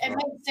 Yeah. It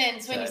makes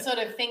sense when you sort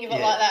of think of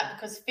it like that,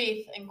 because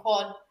fifth and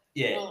quad,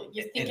 yeah,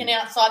 you're thinking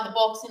outside the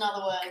box, in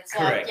other words.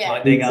 Correct.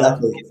 Like,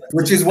 Exactly.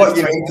 Which is what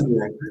you need to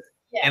do.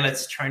 Yeah. And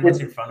let's train what's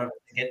in front of it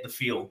to get the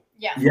feel.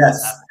 Yeah.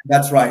 Yes,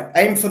 that's right.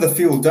 Aim for the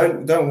feel.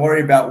 Don't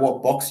worry about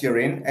what box you're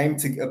in. Aim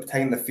to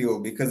obtain the feel,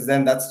 because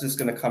then that's just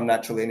going to come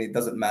naturally and it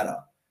doesn't matter.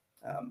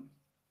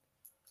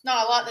 No,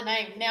 I like the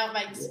name. Now it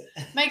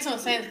makes more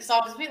sense, because I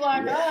was a bit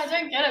like, I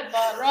don't get it,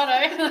 but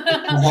righto.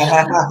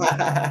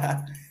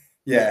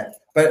 Yeah,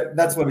 but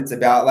that's what it's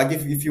about. Like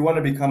if you want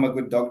to become a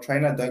good dog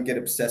trainer, don't get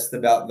obsessed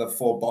about the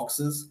 4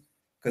 boxes,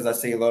 because I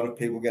see a lot of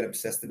people get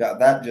obsessed about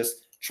that.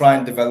 Just try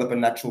and develop a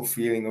natural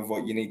feeling of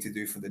what you need to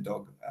do for the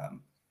dog.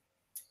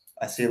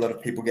 I see a lot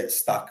of people get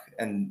stuck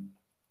and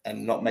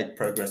not make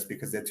progress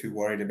because they're too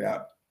worried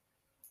about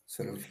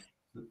sort of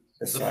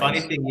the funny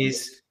thing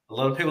is, a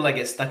lot of people that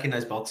get stuck in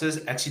those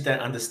boxes actually don't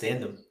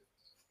understand them.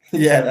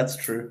 Yeah, that's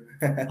true.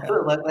 But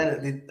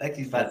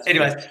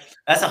anyways,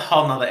 that's a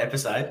whole nother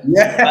episode.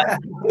 Yeah.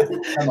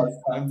 How much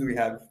time do we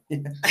have?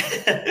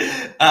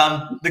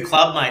 The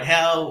club, mate.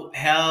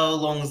 How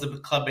long has the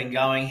club been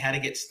going? How to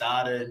get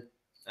started?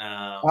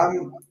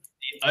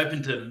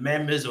 Open to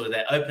members, or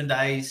they're open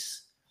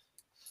days?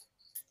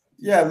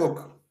 Yeah,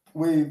 look,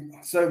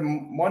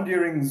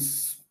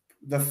 Mondiering's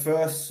the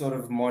first sort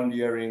of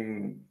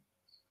Mondieering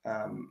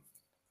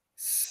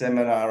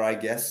seminar, I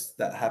guess,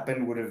 that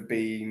happened would have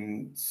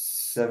been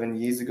 7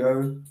 years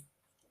ago,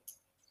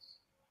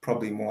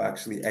 probably more,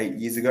 actually 8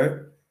 years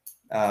ago.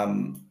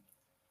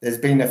 There's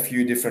been a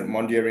few different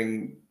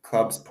Mondieering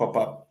clubs pop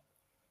up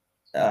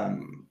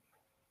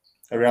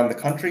around the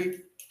country.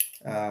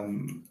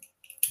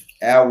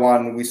 Our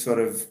one,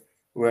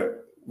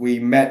 we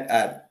met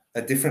at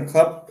a different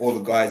club, all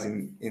the guys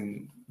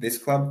in this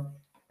club,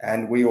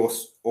 and we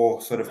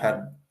all sort of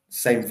had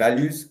same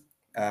values,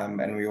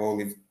 and we all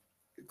lived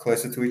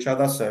closer to each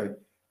other. So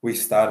we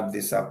started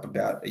this up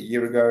about a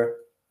year ago,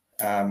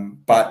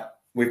 but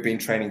we've been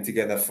training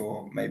together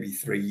for maybe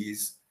 3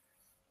 years,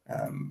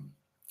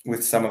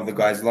 with some of the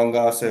guys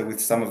longer. So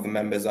with some of the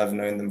members, I've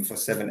known them for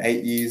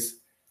 7-8 years.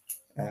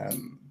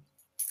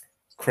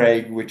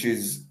 Craig, which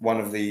is one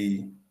of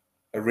the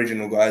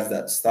original guys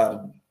that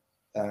started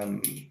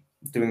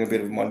doing a bit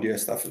of Mondio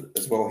stuff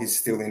as well, he's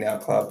still in our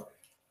club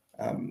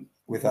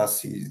with us.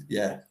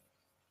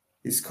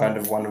 He's kind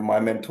of one of my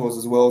mentors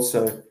as well.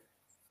 So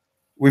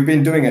we've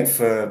been doing it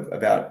for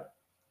about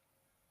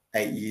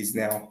 8 years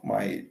now.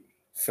 My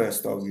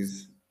first dog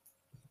is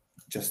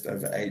just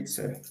over 8,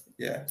 so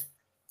yeah,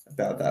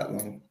 about that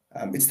long.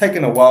 It's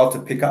taken a while to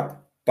pick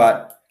up,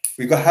 but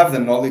we have the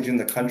knowledge in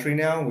the country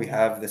now. We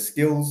have the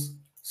skills.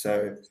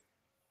 So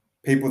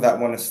people that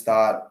want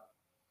to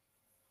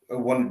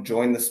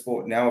join the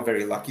sport now are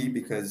very lucky,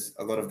 because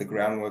a lot of the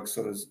groundwork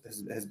sort of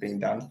has been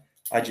done.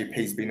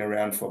 IGP's been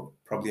around for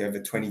probably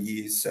over 20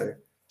 years. So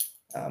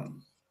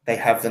they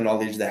have the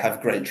knowledge, they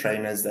have great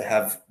trainers, they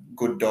have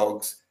good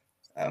dogs.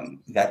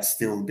 That's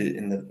still a bit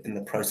in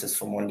the process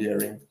from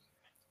Mondieering.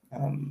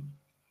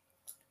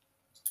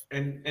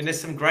 And there's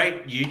some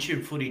great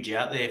YouTube footage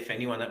out there for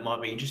anyone that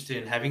might be interested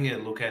in having a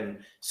look and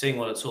seeing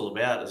what it's all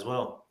about as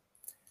well.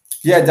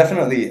 Yeah,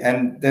 definitely.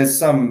 And there's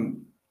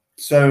some,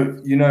 so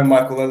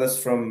Michael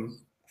Ellis from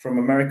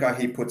America,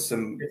 he put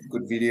some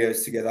good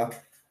videos together.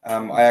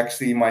 I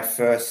actually, my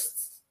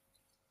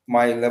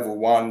level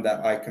 1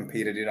 that I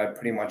competed in, I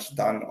pretty much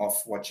done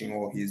off watching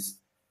all his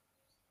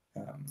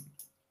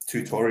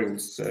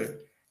tutorials. So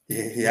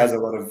he has a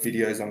lot of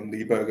videos on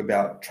Leberg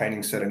about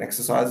training certain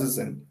exercises.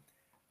 And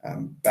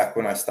back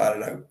when I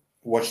started, I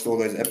watched all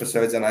those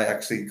episodes, and I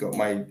actually got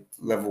my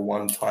level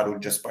 1 title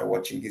just by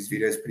watching his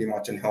videos pretty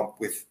much, and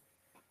helped with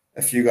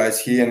a few guys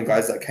here and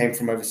guys that came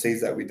from overseas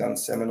that we've done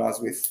seminars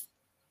with.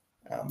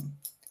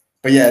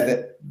 But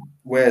yeah,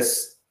 we're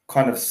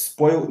kind of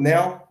spoiled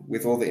now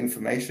with all the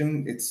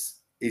information. It's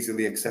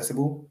easily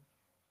accessible.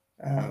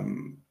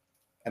 And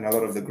a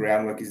lot of the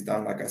groundwork is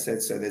done, like I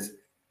said. So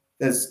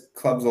there's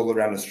clubs all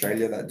around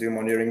Australia that do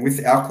monitoring.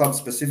 With our club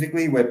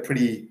specifically,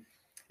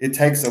 it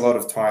takes a lot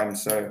of time.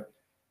 So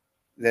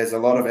there's a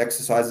lot of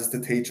exercises to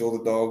teach all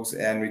the dogs,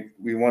 and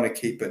we want to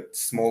keep it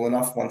small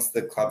enough. Once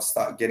the clubs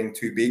start getting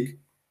too big,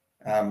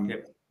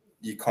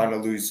 you kind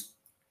of lose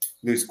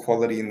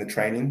quality in the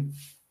training.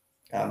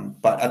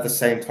 But at the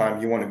same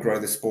time, you want to grow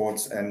the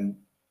sports and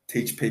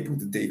teach people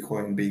to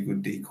decoy and be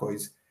good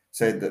decoys.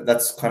 So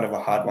that's kind of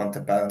a hard one to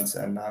balance.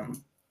 And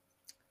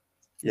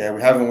yeah,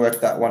 we haven't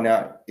worked that one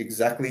out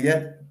exactly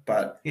yet,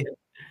 but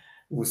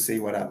we'll see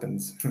what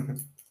happens.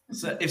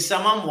 So if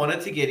someone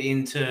wanted to get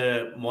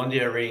into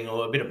monitoring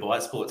or a bit of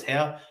bite sports,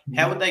 how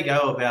would they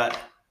go about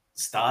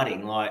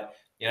starting? Like,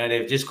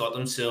 they've just got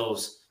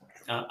themselves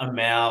a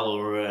Mal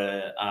or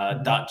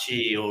a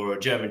Dutchie or a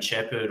German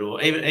Shepherd,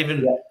 or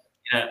even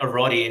a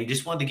Roddy, and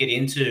just wanted to get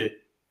into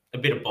a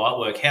bit of bite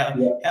work.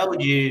 How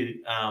would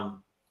you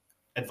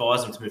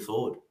advise them to move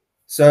forward?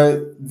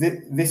 So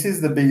this is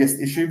the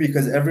biggest issue,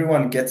 because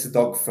everyone gets a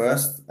dog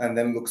first and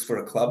then looks for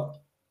a club.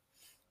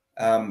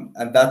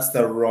 And that's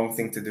the wrong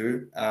thing to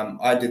do.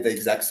 I did the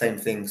exact same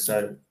thing,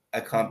 so I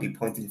can't be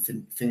pointing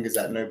fingers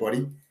at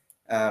nobody.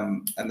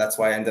 And that's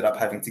why I ended up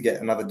having to get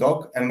another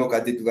dog. And look, I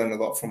did learn a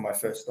lot from my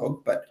first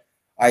dog, but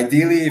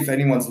ideally, if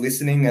anyone's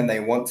listening and they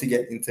want to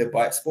get into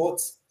bite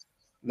sports,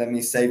 let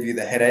me save you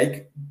the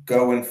headache.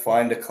 Go and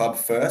find a club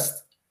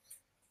first.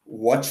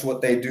 Watch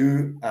what they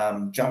do.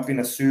 Jump in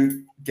a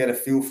suit, get a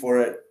feel for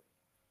it.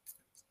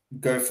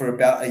 Go for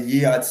about a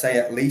year, I'd say,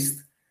 at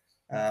least.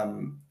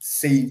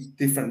 See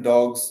different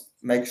dogs,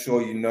 make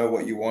sure you know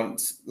what you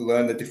want,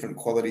 learn the different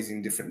qualities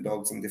in different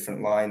dogs and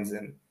different lines,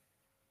 and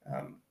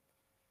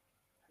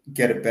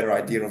get a better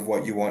idea of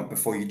what you want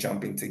before you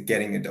jump into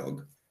getting a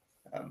dog.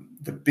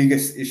 The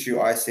biggest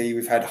issue I see,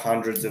 we've had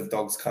hundreds of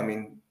dogs come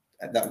in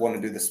that want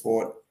to do the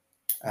sport,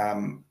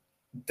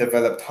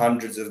 developed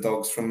hundreds of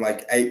dogs from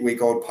like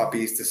 8-week-old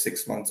puppies to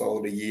 6 months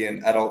old, a year,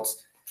 and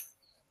adults.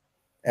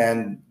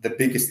 And the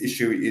biggest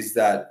issue is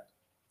that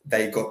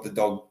they got the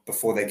dog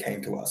before they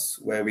came to us,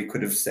 where we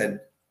could have said,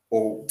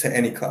 or to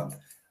any club,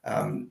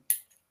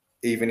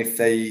 even if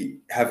they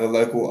have a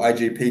local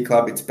IGP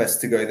club, it's best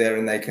to go there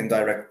and they can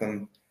direct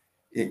them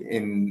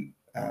in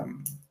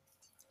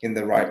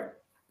the right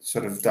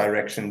sort of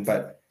direction.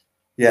 But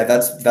yeah,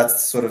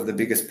 that's sort of the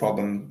biggest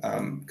problem,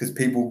 because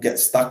people get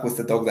stuck with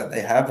the dog that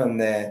they have,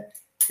 and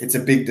it's a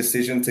big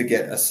decision to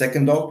get a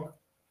second dog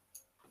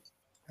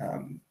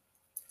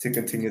to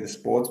continue the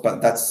sports.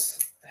 But that's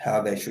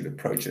how they should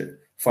approach it.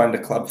 Find a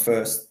club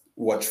first,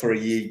 watch for a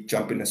year,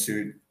 jump in a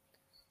suit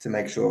to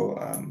make sure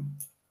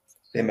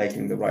they're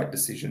making the right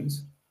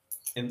decisions.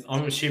 And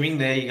I'm assuming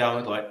there you go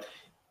with like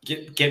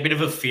get a bit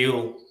of a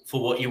feel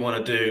for what you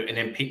want to do, and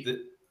then pick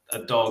a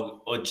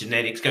dog or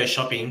genetics, go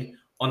shopping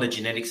on the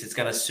genetics that's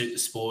going to suit the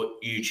sport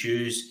you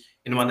choose,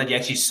 and the one that you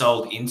actually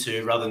sold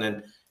into, rather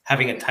than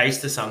having a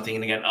taste of something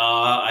and again,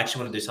 I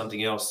actually want to do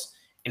something else,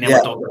 and now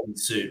my dog doesn't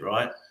suit,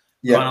 right?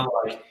 Yeah. Kind of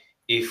like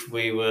if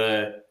we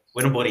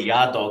when I bought a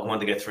yard dog,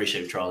 wanted to go 3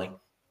 sheep trialing.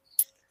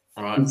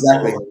 All right.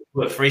 Exactly.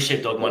 Or a 3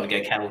 sheep dog wanted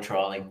to go cattle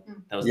trialing.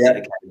 That was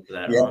dedicated to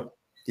that, right?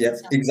 Yeah,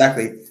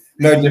 exactly.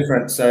 No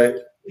different. So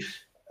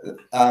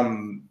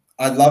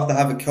I'd love to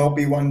have a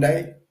Kelpie one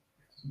day,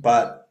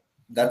 but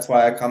that's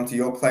why I come to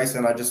your place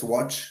and I just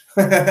watch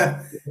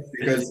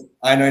because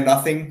I know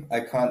nothing. I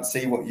can't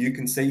see what you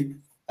can see.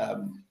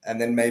 And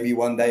then maybe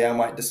one day I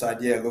might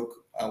decide, yeah, look,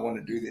 I want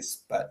to do this,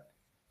 but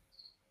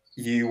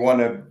you want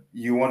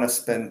to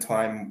spend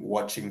time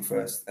watching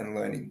first and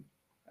learning.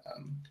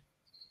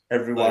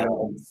 Everyone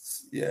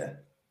else, yeah.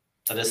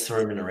 I just threw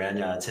him in a round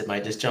yard and said,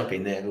 mate, just jump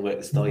in there. We'll work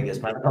this dog. He goes,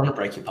 mate, I'm going to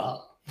break your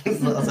part. I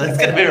said, it's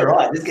going to be all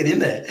right. Just get in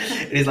there.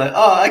 And he's like,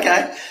 oh,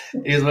 okay.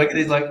 He was working.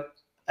 He's like,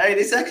 hey,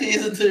 this actually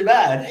isn't too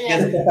bad. He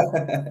goes,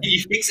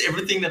 you fix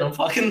everything that I'm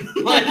fucking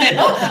like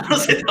now. I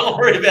said, don't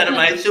worry about it,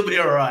 mate. She'll be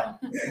all right.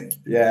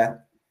 Yeah.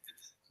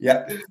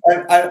 Yeah.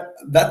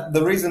 And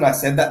the reason I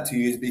said that to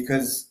you is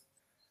because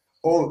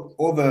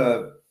all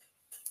the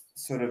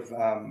sort of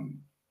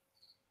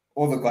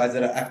all the guys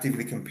that are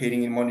actively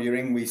competing in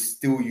monitoring, we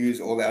still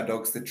use all our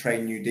dogs to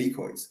train new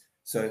decoys.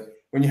 So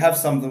when you have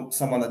someone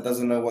that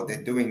doesn't know what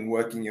they're doing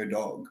working your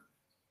dog,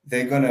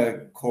 they're going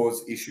to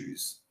cause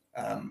issues.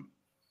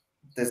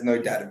 There's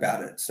no doubt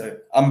about it. So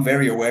I'm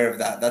very aware of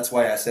that. That's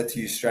why I said to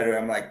you straight away,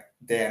 I'm like,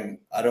 Dan,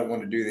 I don't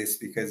want to do this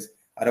because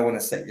I don't want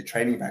to set your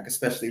training back,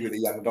 especially with a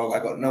young dog. I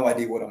got no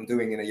idea what I'm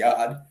doing in a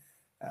yard.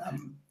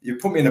 You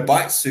put me in a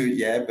bite suit,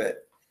 yeah,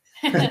 but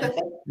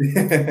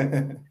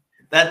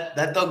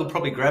that dog will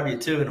probably grab you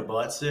too in a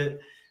bite suit.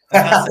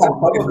 I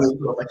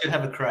should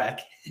have a crack.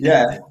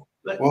 Yeah.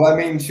 Well, I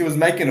mean, she was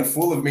making a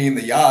fool of me in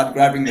the yard,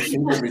 grabbing the sheep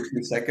every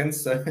 2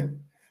 seconds. So,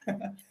 so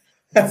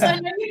I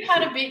know you've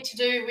had a bit to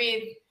do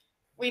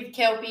with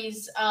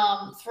Kelpies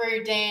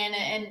through Dan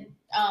and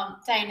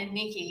Dane and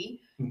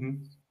Nikki.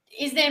 Mm-hmm.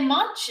 Is there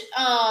much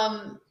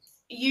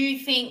you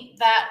think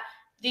that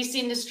this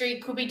industry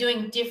could be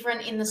doing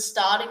different in the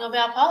starting of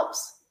our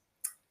pups?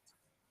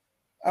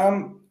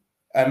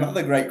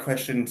 Another great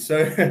question.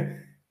 So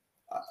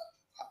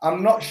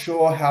I'm not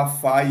sure how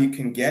far you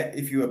can get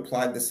if you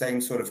applied the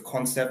same sort of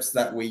concepts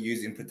that we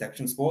use in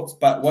protection sports.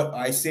 But what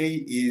I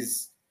see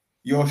is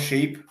your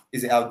sheep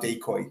is our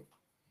decoy.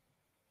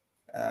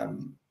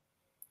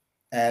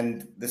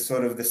 And the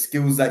sort of the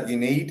skills that you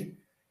need,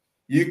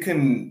 you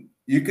can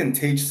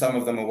teach some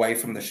of them away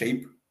from the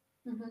sheep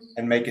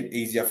and make it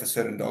easier for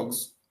certain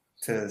dogs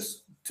to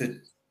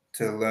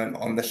learn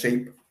on the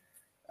sheep.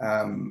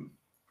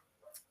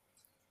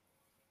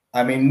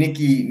 I mean,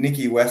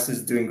 Nikki West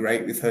is doing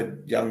great with her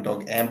young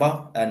dog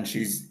Amber, and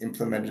she's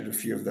implemented a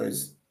few of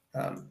those,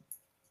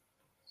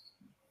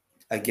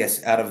 I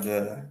guess, out of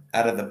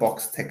the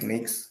box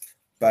techniques.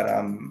 But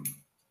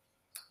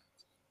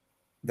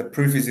the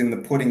proof is in the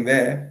pudding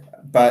there.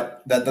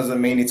 But that doesn't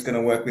mean it's going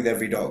to work with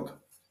every dog.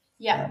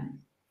 Yeah.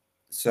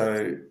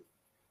 So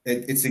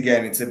it's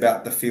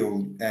about the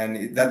field,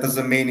 and that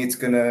doesn't mean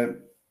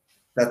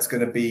that's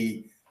gonna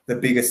be the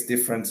biggest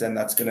difference, and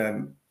that's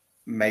gonna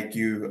make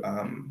you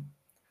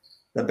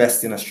the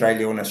best in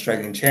Australia or an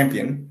Australian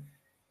champion.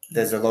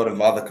 There's a lot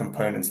of other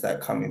components that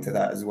come into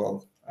that as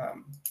well.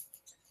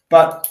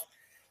 But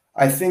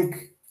I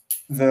think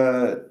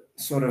the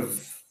sort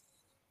of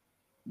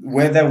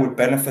where they would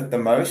benefit the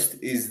most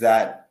is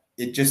that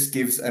it just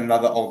gives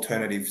another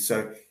alternative.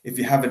 So if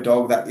you have a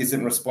dog that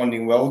isn't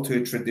responding well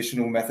to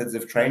traditional methods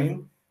of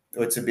training,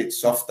 or it's a bit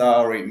softer,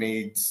 or it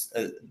needs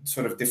a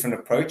sort of different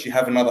approach, you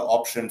have another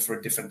option for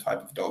a different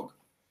type of dog.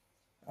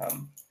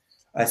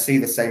 I see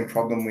the same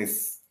problem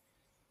with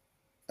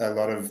a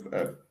lot of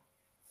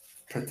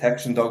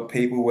protection dog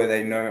people where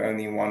they know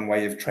only one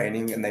way of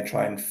training and they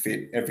try and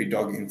fit every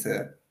dog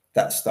into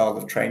that style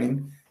of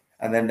training.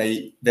 And then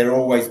they're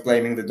always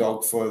blaming the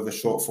dog for the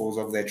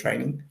shortfalls of their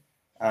training.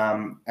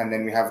 And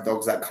then we have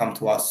dogs that come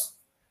to us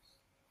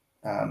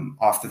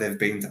after they've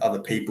been to other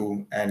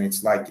people, and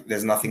it's like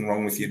there's nothing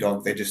wrong with your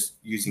dog. They're just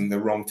using the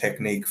wrong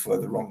technique for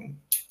the wrong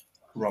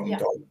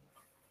dog.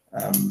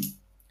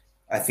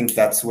 I think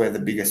that's where the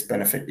biggest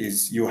benefit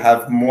is. You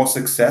have more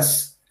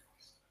success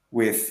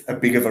with a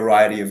bigger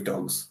variety of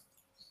dogs.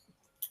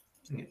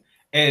 Yeah.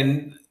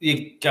 And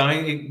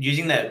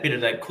using that bit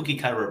of that cookie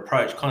cutter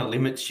approach kind of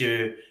limits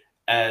you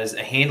as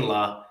a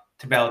handler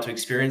to be able to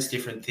experience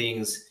different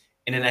things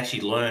and then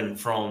actually learn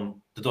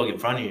from the dog in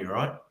front of you,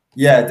 right?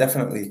 Yeah,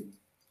 definitely.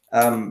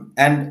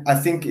 And I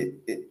think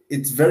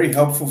it's very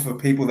helpful for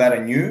people that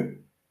are new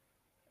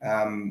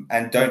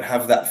and don't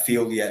have that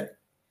feel yet.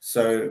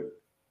 So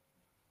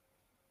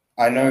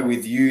I know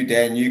with you,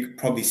 Dan, you could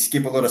probably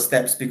skip a lot of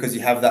steps because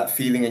you have that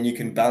feeling and you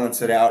can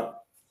balance it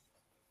out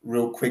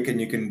real quick, and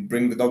you can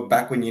bring the dog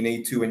back when you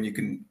need to, and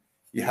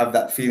you have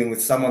that feeling.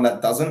 With someone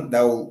that doesn't,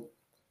 they'll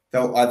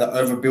either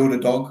overbuild a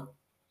dog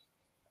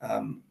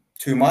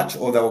too much,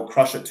 or they'll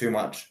crush it too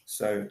much.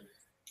 So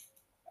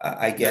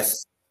I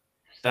guess.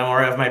 Don't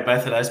worry, I've made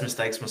both of those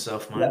mistakes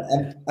myself, mate.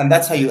 Yeah, and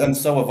that's how you, and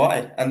so have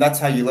I, and that's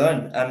how you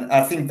learn. And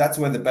I think that's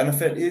where the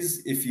benefit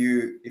is. If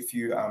you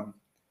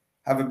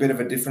have a bit of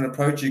a different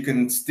approach, you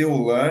can still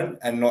learn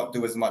and not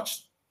do as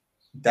much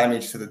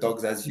damage to the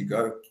dogs as you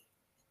go.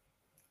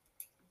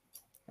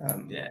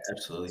 Yeah,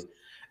 absolutely.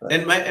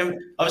 And mate,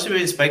 obviously we've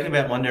been speaking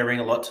about Monday Ring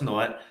a lot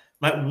tonight,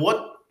 mate.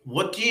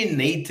 What do you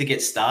need to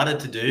get started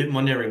to do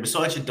Monday Ring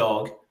besides your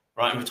dog,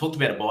 right? And we've talked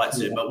about a bite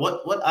suit, but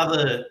what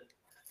other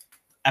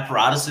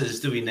apparatuses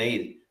do we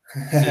need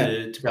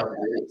to be able to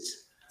do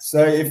this?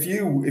 So if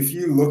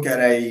you look at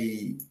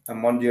a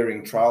Monday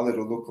Ring trial,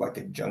 it'll look like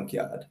a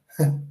junkyard.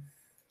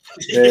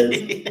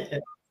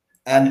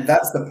 And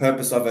that's the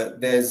purpose of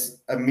it.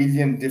 There's a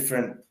million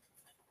different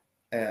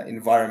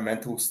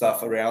environmental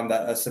stuff around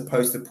that are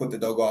supposed to put the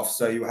dog off.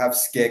 So you have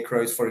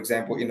scarecrows, for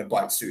example, in a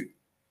bite suit.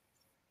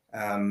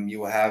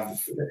 You have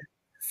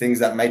things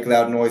that make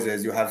loud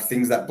noises. You have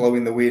things that blow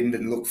in the wind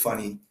and look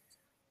funny.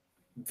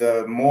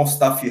 The more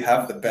stuff you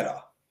have, the better.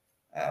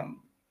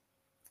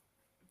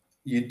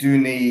 You do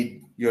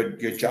need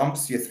your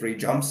jumps, your 3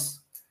 jumps,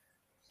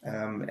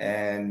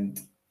 and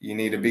you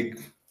need a big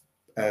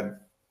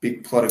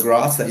plot of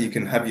grass that you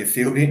can have your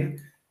field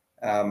in.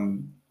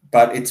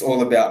 But it's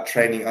all about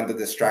training under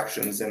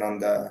distractions and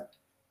under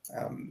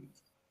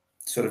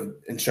sort of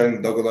and showing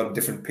the dog a lot of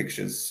different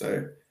pictures.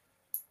 So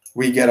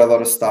we get a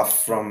lot of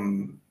stuff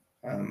from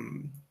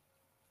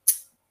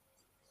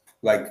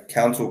like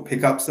council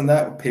pickups and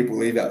that people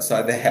leave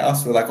outside their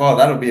house. We're like, oh,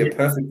 that'll be a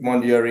perfect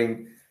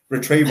Mondioring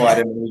retrieve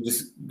item, and we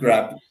just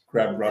grab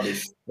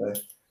rubbish. So.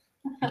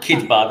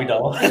 Kid's Barbie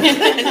doll. They're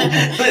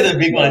the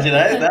big ones, you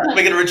know.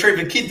 We're going to retrieve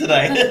a kid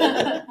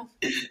today.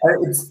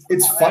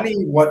 It's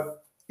funny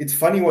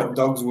what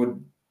dogs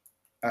would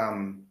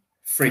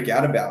freak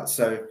out about.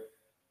 So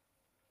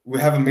we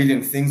have a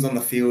million things on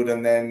the field,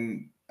 and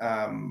then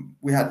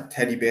we had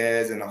teddy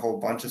bears and a whole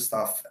bunch of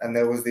stuff. And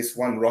there was this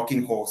one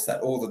rocking horse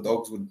that all the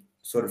dogs would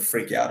sort of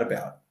freak out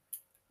about.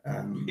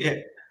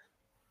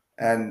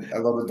 And a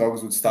lot of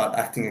dogs would start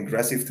acting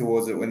aggressive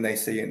towards it when they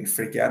see it and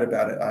freak out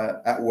about it.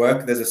 At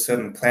work, there's a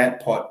certain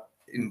plant pot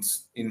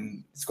it's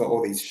got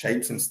all these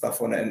shapes and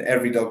stuff on it, and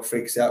every dog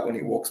freaks out when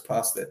it walks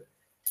past it.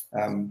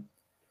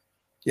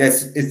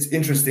 It's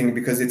interesting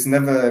because it's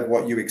never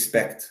what you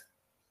expect.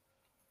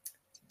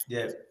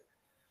 Yeah,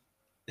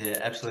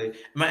 absolutely.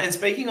 And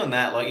speaking on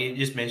that, like you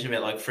just mentioned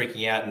about like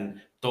freaking out and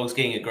dogs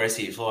getting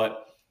aggressive, like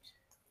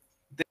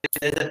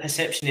there's a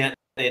perception out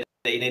there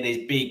that you need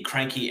these big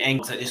cranky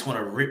angles that just want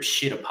to rip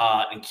shit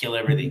apart and kill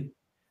everything.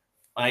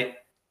 Like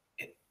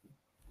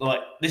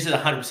this is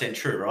 100%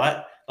 true,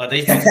 right? Like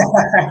these dogs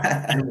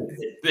are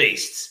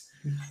beasts.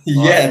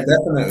 Yeah,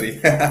 definitely.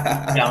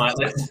 Yeah,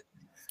 mate,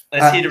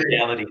 let's hear the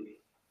reality.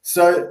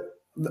 So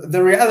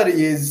the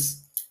reality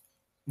is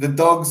the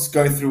dogs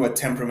go through a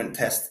temperament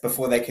test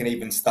before they can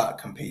even start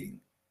competing.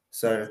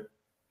 So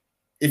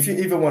if you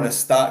even want to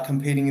start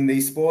competing in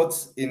these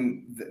sports,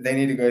 they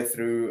need to go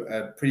through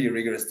a pretty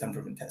rigorous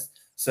temperament test.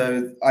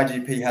 So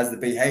IGP has the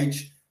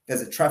BH.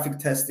 There's a traffic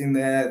test in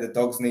there. The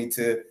dogs need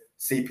to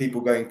see people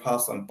going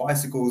past on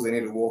bicycles. They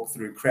need to walk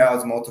through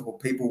crowds, multiple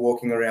people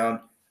walking around,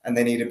 and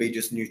they need to be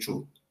just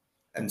neutral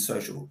and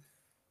social.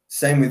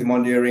 Same with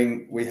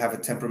Mondioring. We have a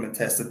temperament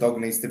test. The dog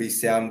needs to be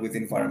sound with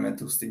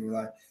environmental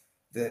stimuli,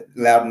 the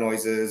loud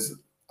noises,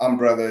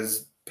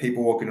 umbrellas,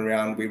 people walking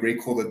around. We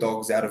recall the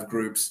dogs out of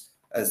groups.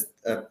 As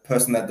a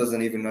person that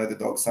doesn't even know the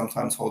dog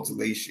sometimes holds a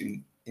leash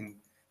in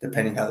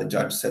depending how the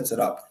judge sets it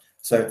up.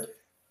 So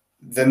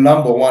the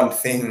number one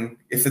thing,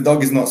 if the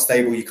dog is not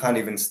stable, you can't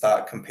even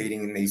start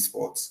competing in these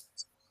sports.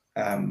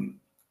 A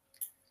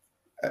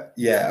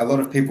lot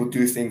of people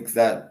do think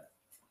that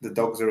the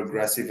dogs are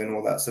aggressive and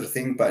all that sort of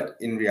thing, but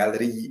in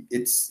reality,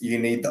 you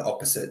need the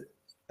opposite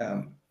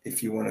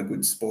if you want a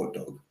good sport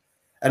dog.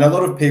 And a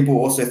lot of people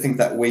also think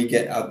that we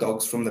get our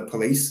dogs from the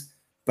police,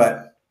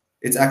 but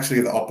it's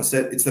actually the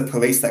opposite. It's the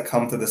police that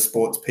come to the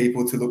sports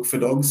people to look for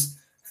dogs.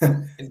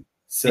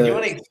 So, do you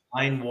want to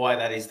explain why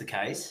that is the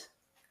case?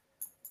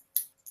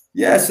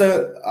 Yeah,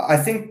 so I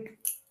think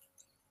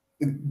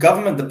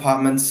government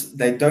departments,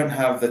 they don't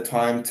have the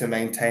time to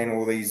maintain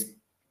all these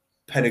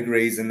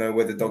pedigrees and know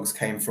where the dogs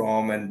came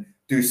from and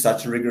do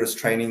such rigorous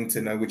training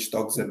to know which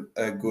dogs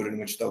are good and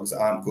which dogs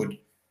aren't good.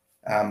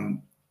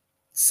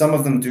 Some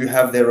of them do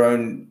have their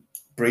own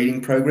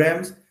breeding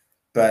programs,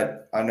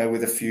 but I know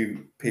with a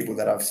few people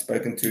that I've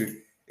spoken to,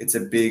 it's a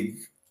big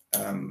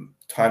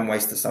time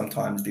waster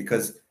sometimes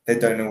because they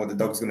don't know what the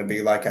dog's going to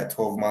be like at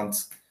 12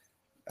 months.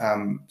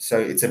 So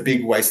it's a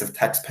big waste of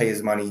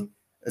taxpayers' money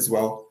as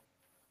well.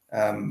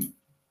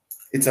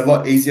 It's a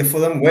lot easier for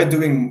them. We're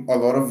doing a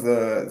lot of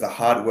the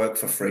hard work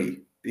for free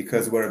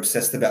because we're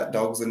obsessed about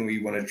dogs and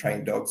we want to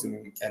train dogs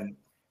and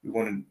we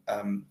want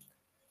to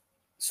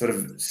sort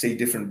of see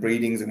different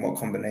breedings and what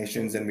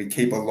combinations, and we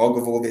keep a log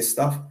of all this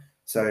stuff.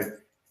 So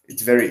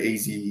it's very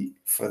easy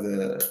for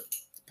the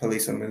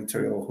police or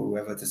military or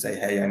whoever to say,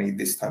 hey, I need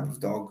this type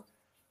of dog,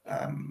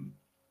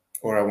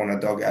 or I want a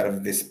dog out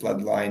of this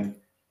bloodline,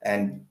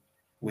 and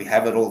we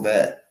have it all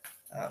there.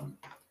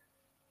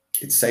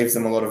 It saves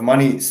them a lot of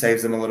money, it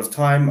saves them a lot of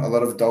time. A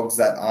lot of dogs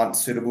that aren't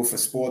suitable for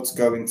sports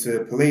go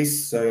into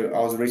police. So I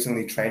was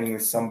recently training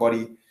with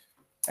somebody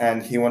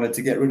and he wanted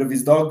to get rid of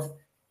his dog.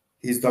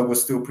 His dog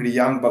was still pretty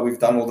young, but we've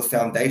done all the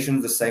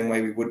foundations the same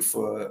way we would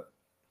for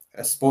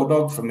a sport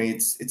dog. For me,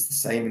 it's the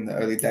same in the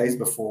early days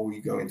before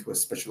we go into a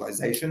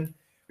specialization.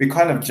 We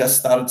kind of just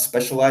started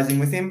specializing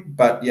with him,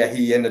 but yeah,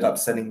 he ended up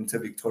sending him to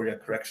Victoria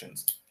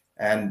Corrections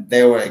and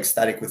they were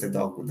ecstatic with the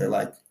dog. They're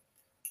like,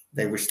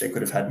 they wish they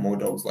could have had more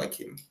dogs like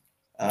him.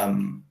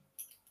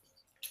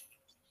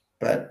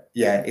 But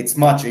yeah, it's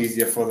much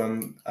easier for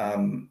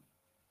them.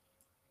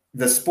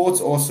 The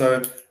sports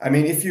also, I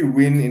mean, if you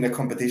win in a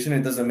competition,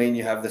 it doesn't mean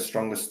you have the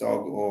strongest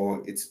dog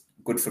or it's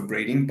good for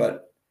breeding,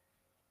 but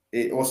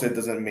it also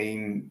doesn't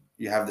mean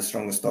you have the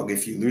strongest dog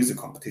if you lose a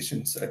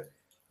competition. So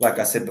like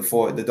I said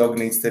before, the dog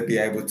needs to be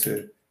able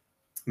to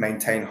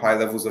maintain high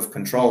levels of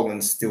control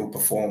and still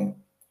perform.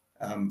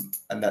 And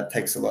that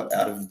takes a lot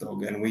out of the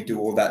dog. And we do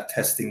all that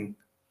testing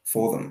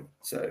for them.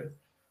 So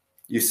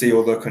you see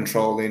all the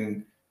control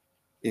in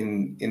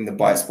the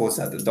bite sports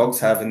that the dogs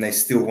have, and they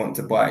still want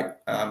to bite.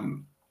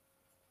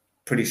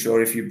 Pretty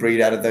sure if you breed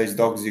out of those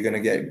dogs, you're going to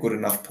get good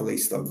enough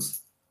police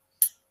dogs.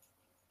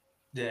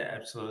 Yeah,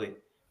 absolutely.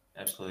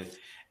 Absolutely.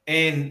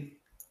 And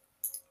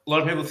a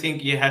lot of people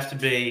think you have to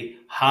be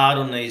hard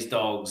on these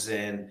dogs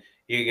and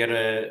you got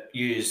to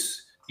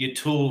use your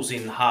tools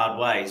in hard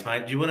ways,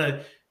 mate. Do you want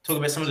to talk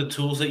about some of the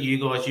tools that you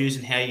guys use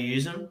and how you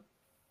use them?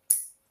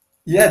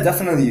 Yeah,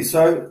 definitely.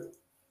 So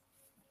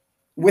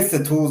with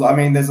the tools, I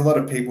mean, there's a lot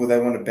of people, they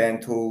want to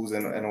ban tools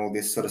and all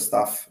this sort of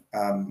stuff.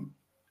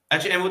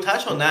 Actually, and we'll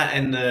touch on that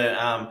and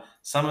the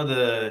some of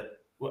the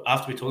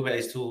after we talk about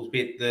these tools,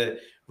 bit the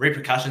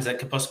repercussions that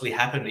could possibly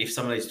happen if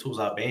some of these tools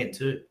are banned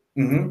too.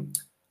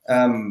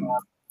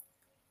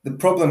 The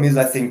problem is,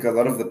 I think a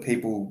lot of the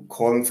people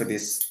calling for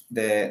this,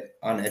 they're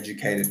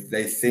uneducated.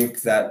 They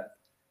think that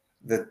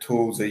the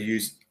tools are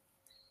used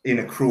in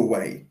a cruel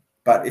way.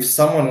 But if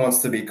someone wants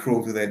to be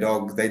cruel to their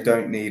dog, they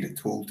don't need a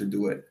tool to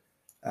do it.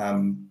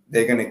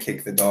 They're going to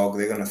kick the dog.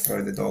 They're going to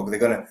throw the dog. They're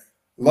going to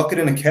lock it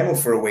in a kennel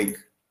for a week,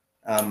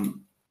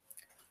 and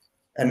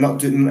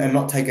not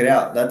take it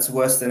out. That's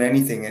worse than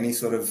anything. Any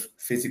sort of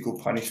physical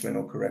punishment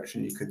or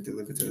correction you could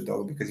deliver to the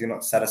dog because you're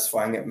not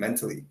satisfying it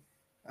mentally.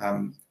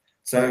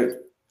 So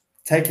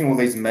taking all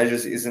these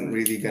measures isn't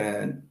really going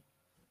to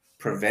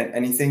prevent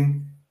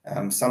anything.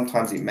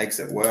 Sometimes it makes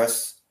it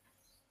worse.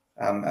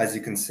 As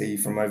you can see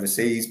from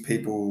overseas,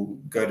 people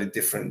go to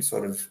different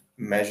sort of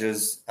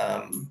measures.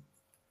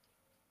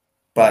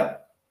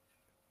 But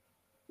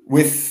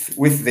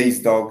with these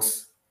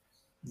dogs,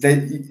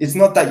 it's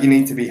not that you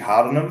need to be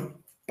hard on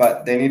them,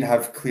 but they need to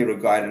have clearer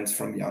guidance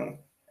from young.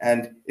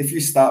 And if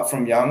you start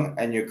from young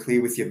and you're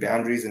clear with your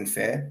boundaries and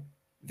fair,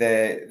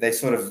 they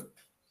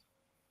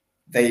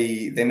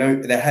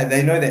know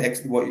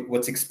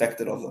what's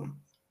expected of them.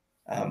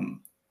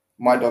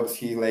 My dog's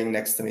here laying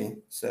next to me,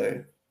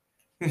 so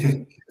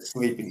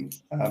sleeping.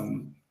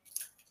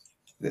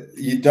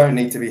 You don't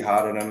need to be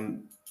hard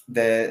on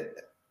them.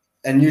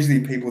 And usually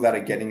people that are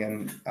getting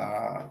them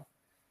are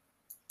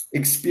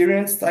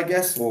experienced, I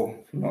guess, or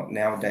not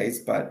nowadays,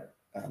 but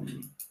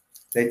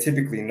they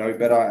typically know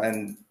better.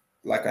 And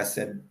like I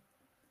said,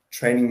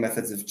 training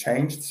methods have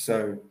changed,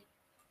 so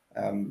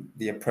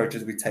the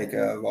approaches we take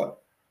are a lot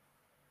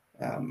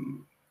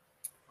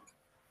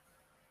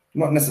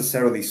not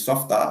necessarily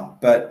softer,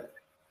 but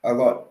a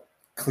lot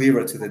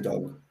clearer to the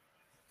dog.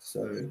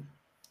 So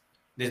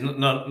there's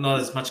not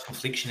as much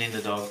confliction in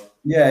the dog.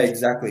 Yeah,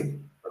 exactly.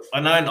 I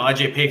know in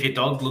IGP, if your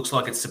dog looks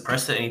like it's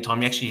suppressed at any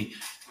time, you actually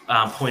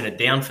point it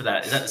down for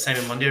that. Is that the same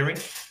in Mondioring?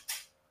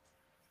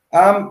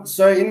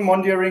 So in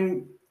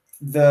Mondioring,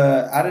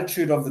 the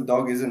attitude of the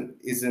dog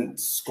isn't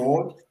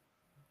scored,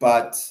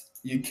 but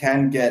you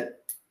can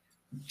get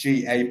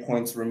GA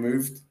points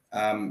removed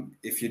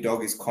if your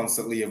dog is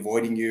constantly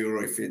avoiding you,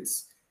 or if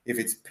it's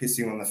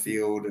pissing on the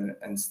field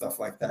and stuff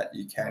like that.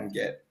 You can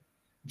get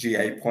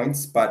GA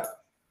points, but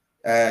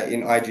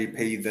in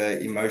IGP, the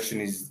emotion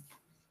is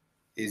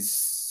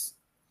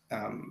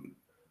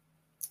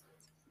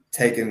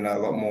taken a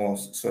lot more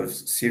sort of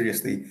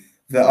seriously.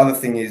 The other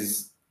thing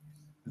is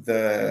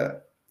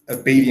the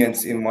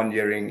obedience in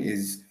Mondioring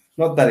is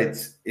not that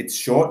it's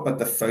short, but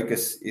the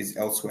focus is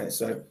elsewhere.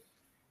 So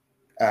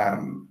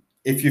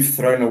if you've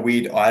thrown a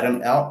weird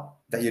item out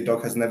that your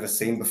dog has never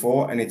seen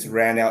before and it's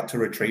ran out to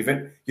retrieve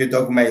it, your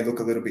dog may look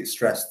a little bit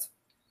stressed.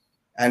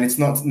 And it's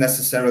not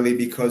necessarily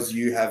because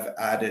you have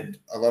added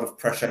a lot of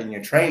pressure in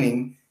your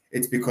training.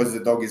 It's because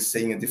the dog is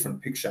seeing a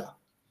different picture.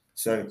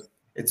 So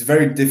it's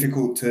very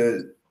difficult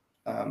to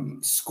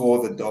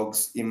score the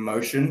dog's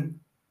emotion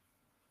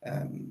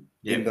in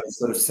those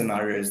sort of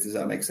scenarios. Does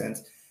that make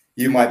sense?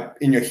 You might,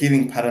 in your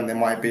healing pattern, there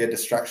might be a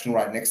distraction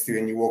right next to you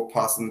and you walk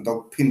past and the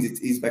dog pins its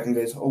ears back and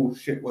goes, oh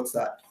shit, what's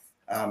that?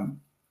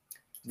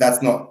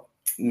 That's not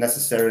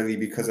necessarily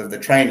because of the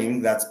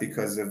training. That's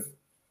because of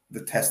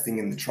the testing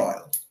in the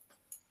trial.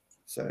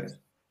 So,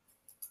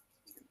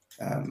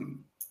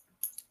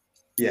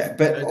 yeah.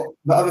 But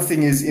the other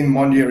thing is in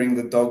Mondioring,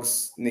 the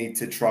dogs need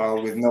to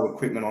trial with no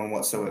equipment on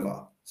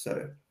whatsoever.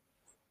 So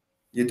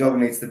your dog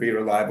needs to be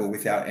reliable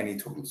without any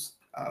tools.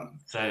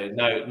 So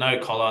no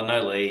collar,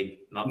 no lead,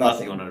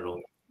 nothing on it at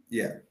all.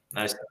 Yeah.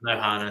 No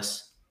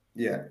harness.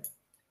 Yeah.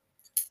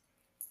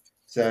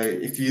 So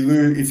if you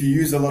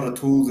use a lot of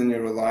tools and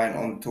you're reliant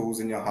on tools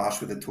and you're harsh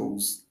with the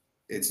tools,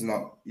 it's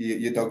not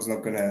your dog's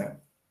not going to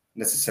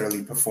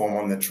necessarily perform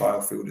on the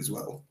trial field as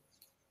well.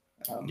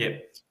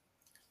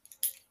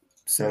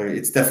 So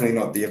it's definitely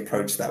not the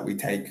approach that we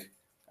take.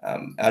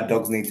 Our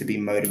dogs need to be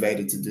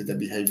motivated to do the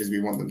behaviors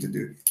we want them to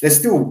do. There's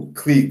still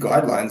clear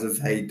guidelines of,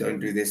 hey, don't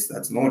do this,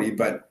 that's naughty,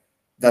 but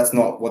that's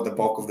not what the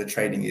bulk of the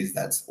training is.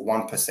 That's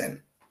 1%.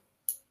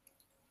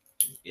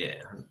 Yeah,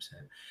 100%.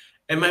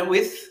 And mate,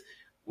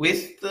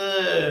 with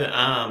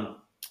the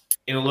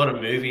in a lot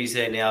of movies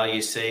there now,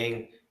 you're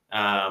seeing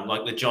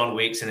like the John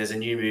Wicks, and there's a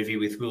new movie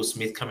with Will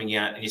Smith coming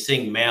out, and you're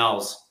seeing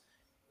Malinois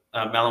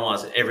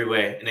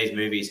everywhere in these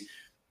movies.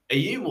 Are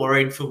you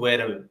worried for where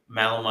the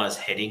Malinois is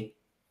heading?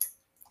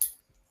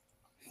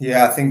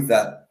 Yeah, I think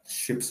that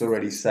ship's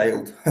already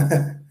sailed.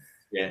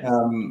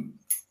 Yeah.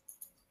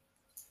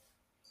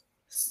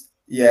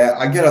 Yeah,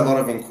 I get a lot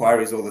of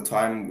inquiries all the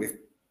time with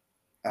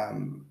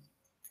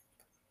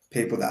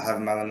people that have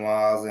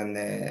Malinois, and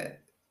they're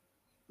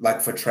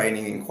like for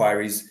training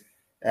inquiries,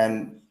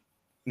 and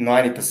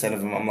 90%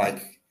 of them, I'm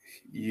like,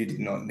 you did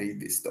not need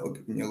this dog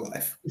in your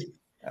life.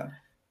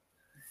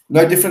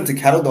 No different to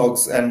cattle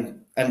dogs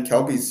and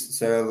Kelpies.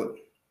 So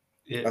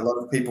a lot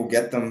of people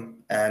get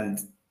them and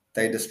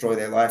they destroy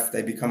their life.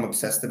 They become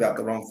obsessed about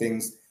the wrong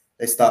things.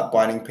 They start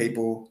biting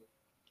people.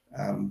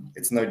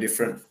 It's no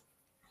different.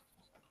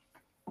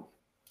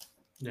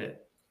 Yeah,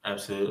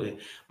 absolutely,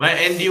 mate.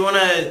 And do you want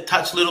to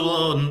touch a little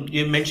on?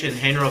 You mentioned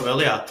hand rob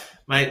earlier,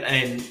 mate,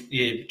 and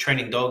you're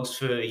training dogs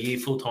for a year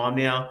full time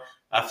now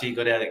after you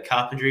got out at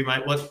carpentry,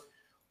 mate.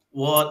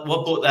 What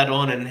brought that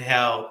on, and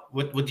how?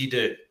 What do you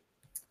do?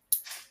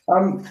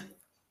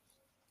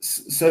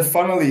 So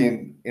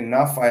funnily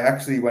enough, I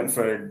actually went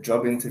for a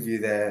job interview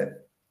there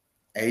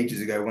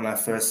ages ago when I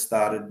first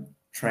started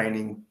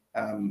training.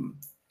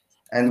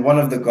 And one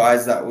of the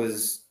guys that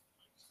was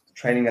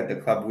training at the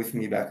club with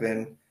me back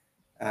then,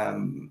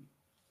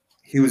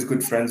 he was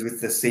good friends with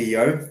the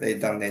CEO.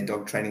 They'd done their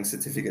dog training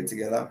certificate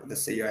together with the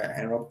CEO at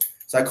Handrob.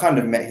 So I kind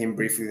of met him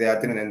briefly there.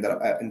 I didn't end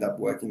up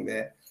working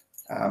there.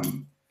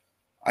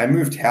 I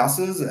moved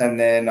houses, and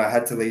then I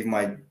had to leave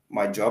my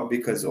job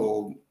because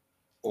all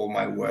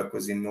my work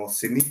was in North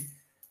Sydney.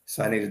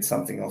 So I needed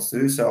something else to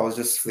do. So I was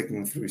just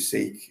flicking through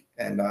Seek,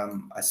 and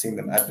I seen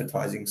them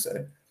advertising.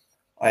 So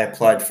I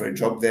applied for a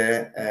job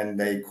there, and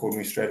they called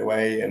me straight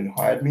away and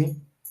hired me.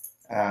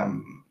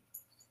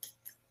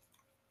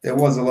 There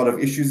was a lot of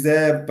issues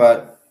there,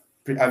 but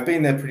I've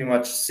been there pretty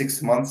much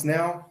 6 months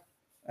now.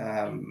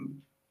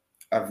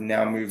 I've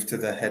now moved to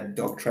the head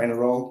dog trainer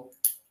role.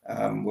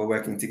 We're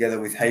working together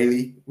with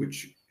Hayley,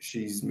 which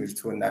she's moved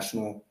to a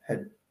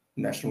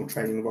national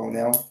training role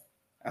now.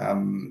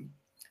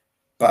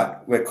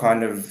 But we're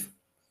kind of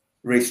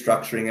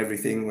restructuring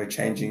everything. We're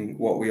changing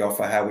what we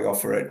offer, how we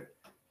offer it.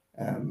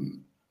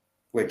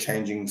 We're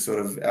changing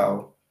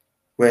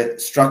we're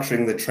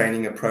structuring the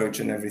training approach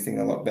and everything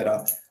a lot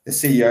better. The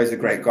CEO is a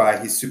great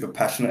guy. He's super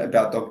passionate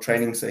about dog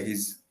training, so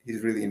he's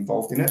really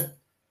involved in it.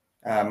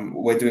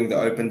 We're doing the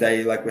open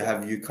day, like we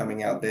have you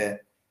coming out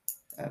there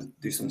and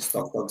do some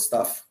stock dog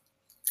stuff.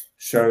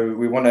 So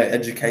we want to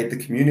educate the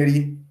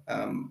community,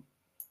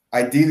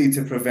 ideally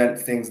to prevent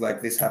things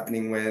like this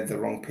happening where the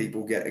wrong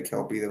people get a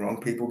Kelpie, the wrong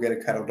people get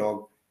a cattle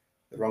dog,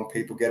 the wrong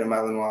people get a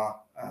Malinois,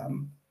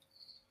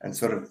 and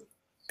sort of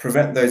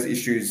prevent those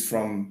issues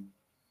from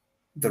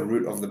the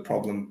root of the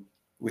problem,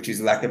 which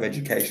is lack of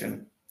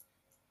education.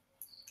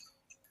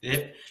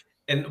 Yeah.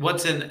 And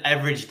what's an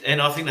average,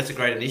 and I think that's a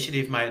great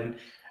initiative, mate. And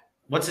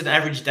what's an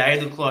average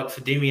day look like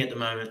for Dimi at the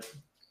moment?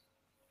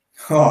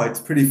 Oh, it's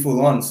pretty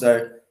full on.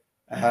 So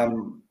I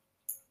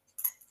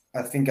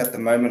think at the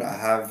moment I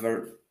have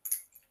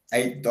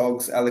 8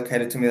 dogs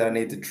allocated to me that I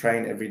need to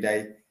train every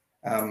day,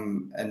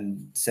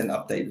 and send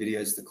update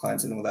videos to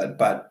clients and all that.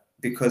 But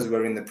because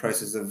we're in the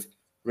process of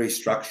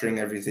restructuring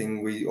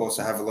everything, we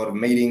also have a lot of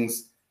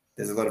meetings.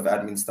 There's a lot of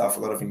admin stuff,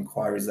 a lot of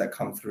inquiries that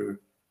come through.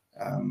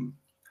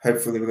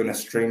 Hopefully we're going to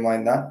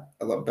streamline that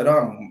a lot better.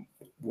 I'm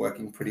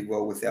working pretty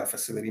well with our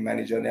facility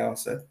manager now,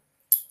 so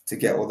to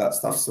get all that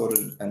stuff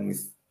sorted, and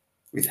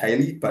with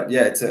Hayley. But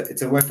yeah,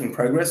 it's a work in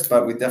progress,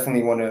 but we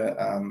definitely want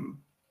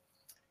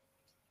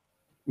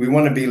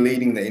to be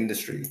leading the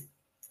industry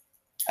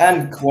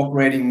and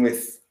cooperating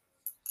with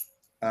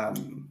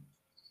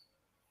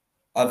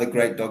other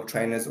great dog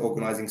trainers,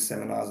 organizing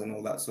seminars and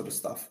all that sort of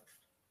stuff.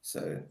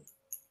 So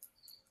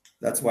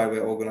that's why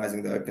we're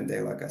organizing the open day,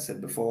 like I said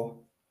before.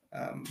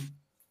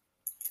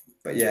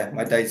 But yeah,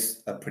 my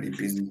days are pretty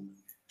busy.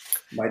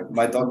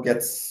 My dog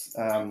gets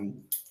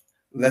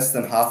less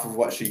than half of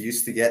what she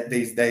used to get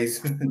these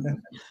days.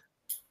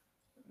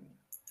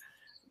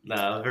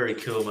 No, very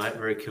cool, mate.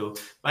 Very cool.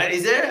 Mate,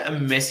 is there a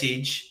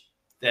message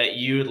that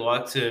you would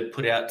like to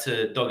put out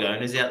to dog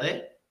owners out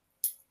there?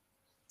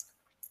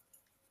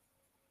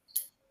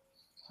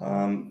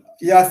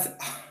 Yeah,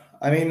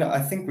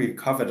 I think we've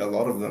covered a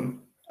lot of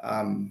them.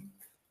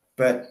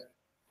 But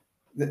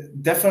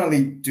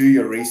definitely do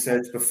your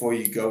research before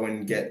you go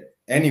and get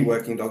any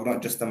working dog,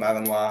 not just a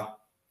Malinois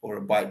or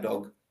a bite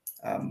dog.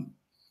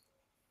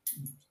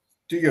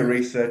 Do your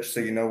research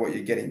so you know what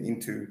you're getting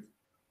into.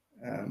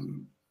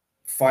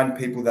 Find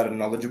people that are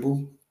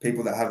knowledgeable,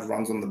 people that have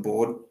runs on the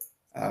board,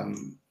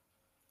 and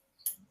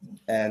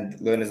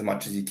learn as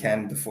much as you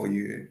can before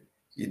you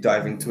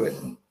dive into it.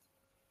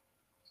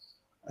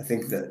 I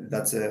think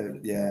that's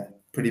a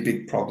pretty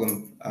big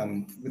problem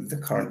with the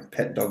current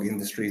pet dog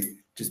industry.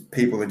 Just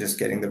people are just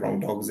getting the wrong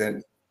dogs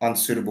at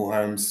unsuitable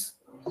homes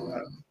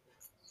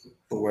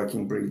for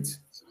working breeds.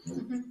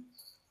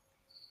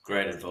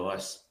 Great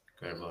advice.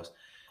 Great advice.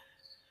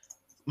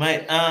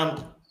 Mate,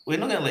 we're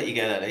not going to let you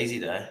go that easy,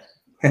 though.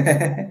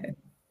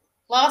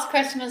 Last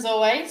question, as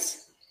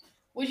always.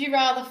 Would you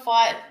rather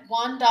fight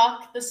one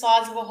duck the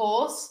size of a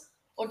horse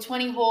or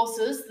 20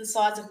 horses the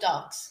size of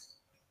ducks?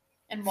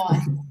 And why?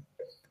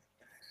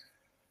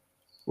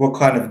 What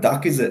kind of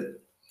duck is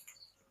it?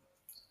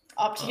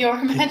 Up to your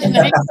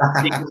imagination.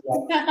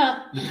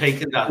 The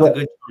pecan duck, the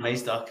good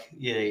Chinese duck.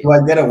 Yeah. Do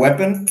I get a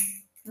weapon?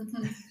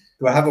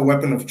 Do I have a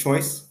weapon of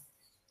choice?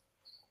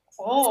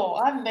 Oh,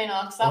 I haven't been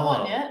asked that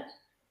one yet.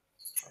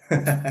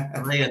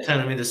 I think I turn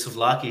them into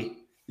souvlaki.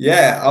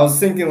 Yeah, I was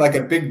thinking like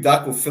a big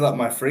duck will fill up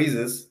my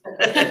freezers.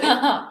 That's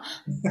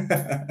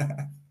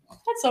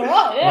all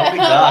right, yeah.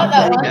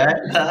 I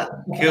like that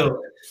one.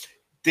 Cool.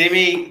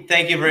 Demi,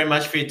 thank you very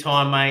much for your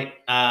time, mate.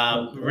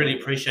 Really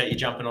appreciate you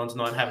jumping on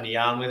tonight and having a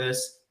yarn with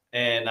us,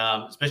 and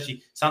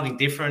especially something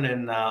different.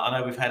 And I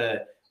know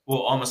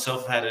I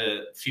myself have had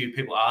a few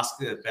people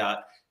ask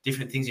about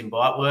different things in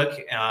bite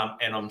work,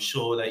 and I'm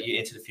sure that you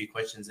answered a few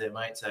questions there,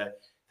 mate. So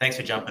thanks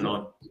for jumping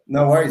on.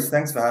 No worries.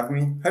 Thanks for having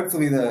me.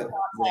 Hopefully I've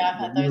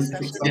had those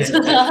questions.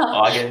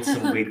 I get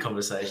some weird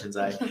conversations,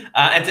 eh?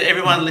 And to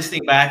everyone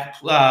listening back,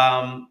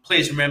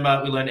 please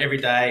remember, we learn every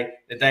day.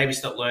 The day we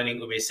stop learning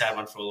will be a sad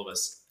one for all of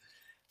us.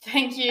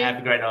 Thank you. Have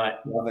a great night.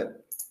 Love it.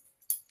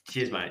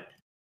 Cheers, mate.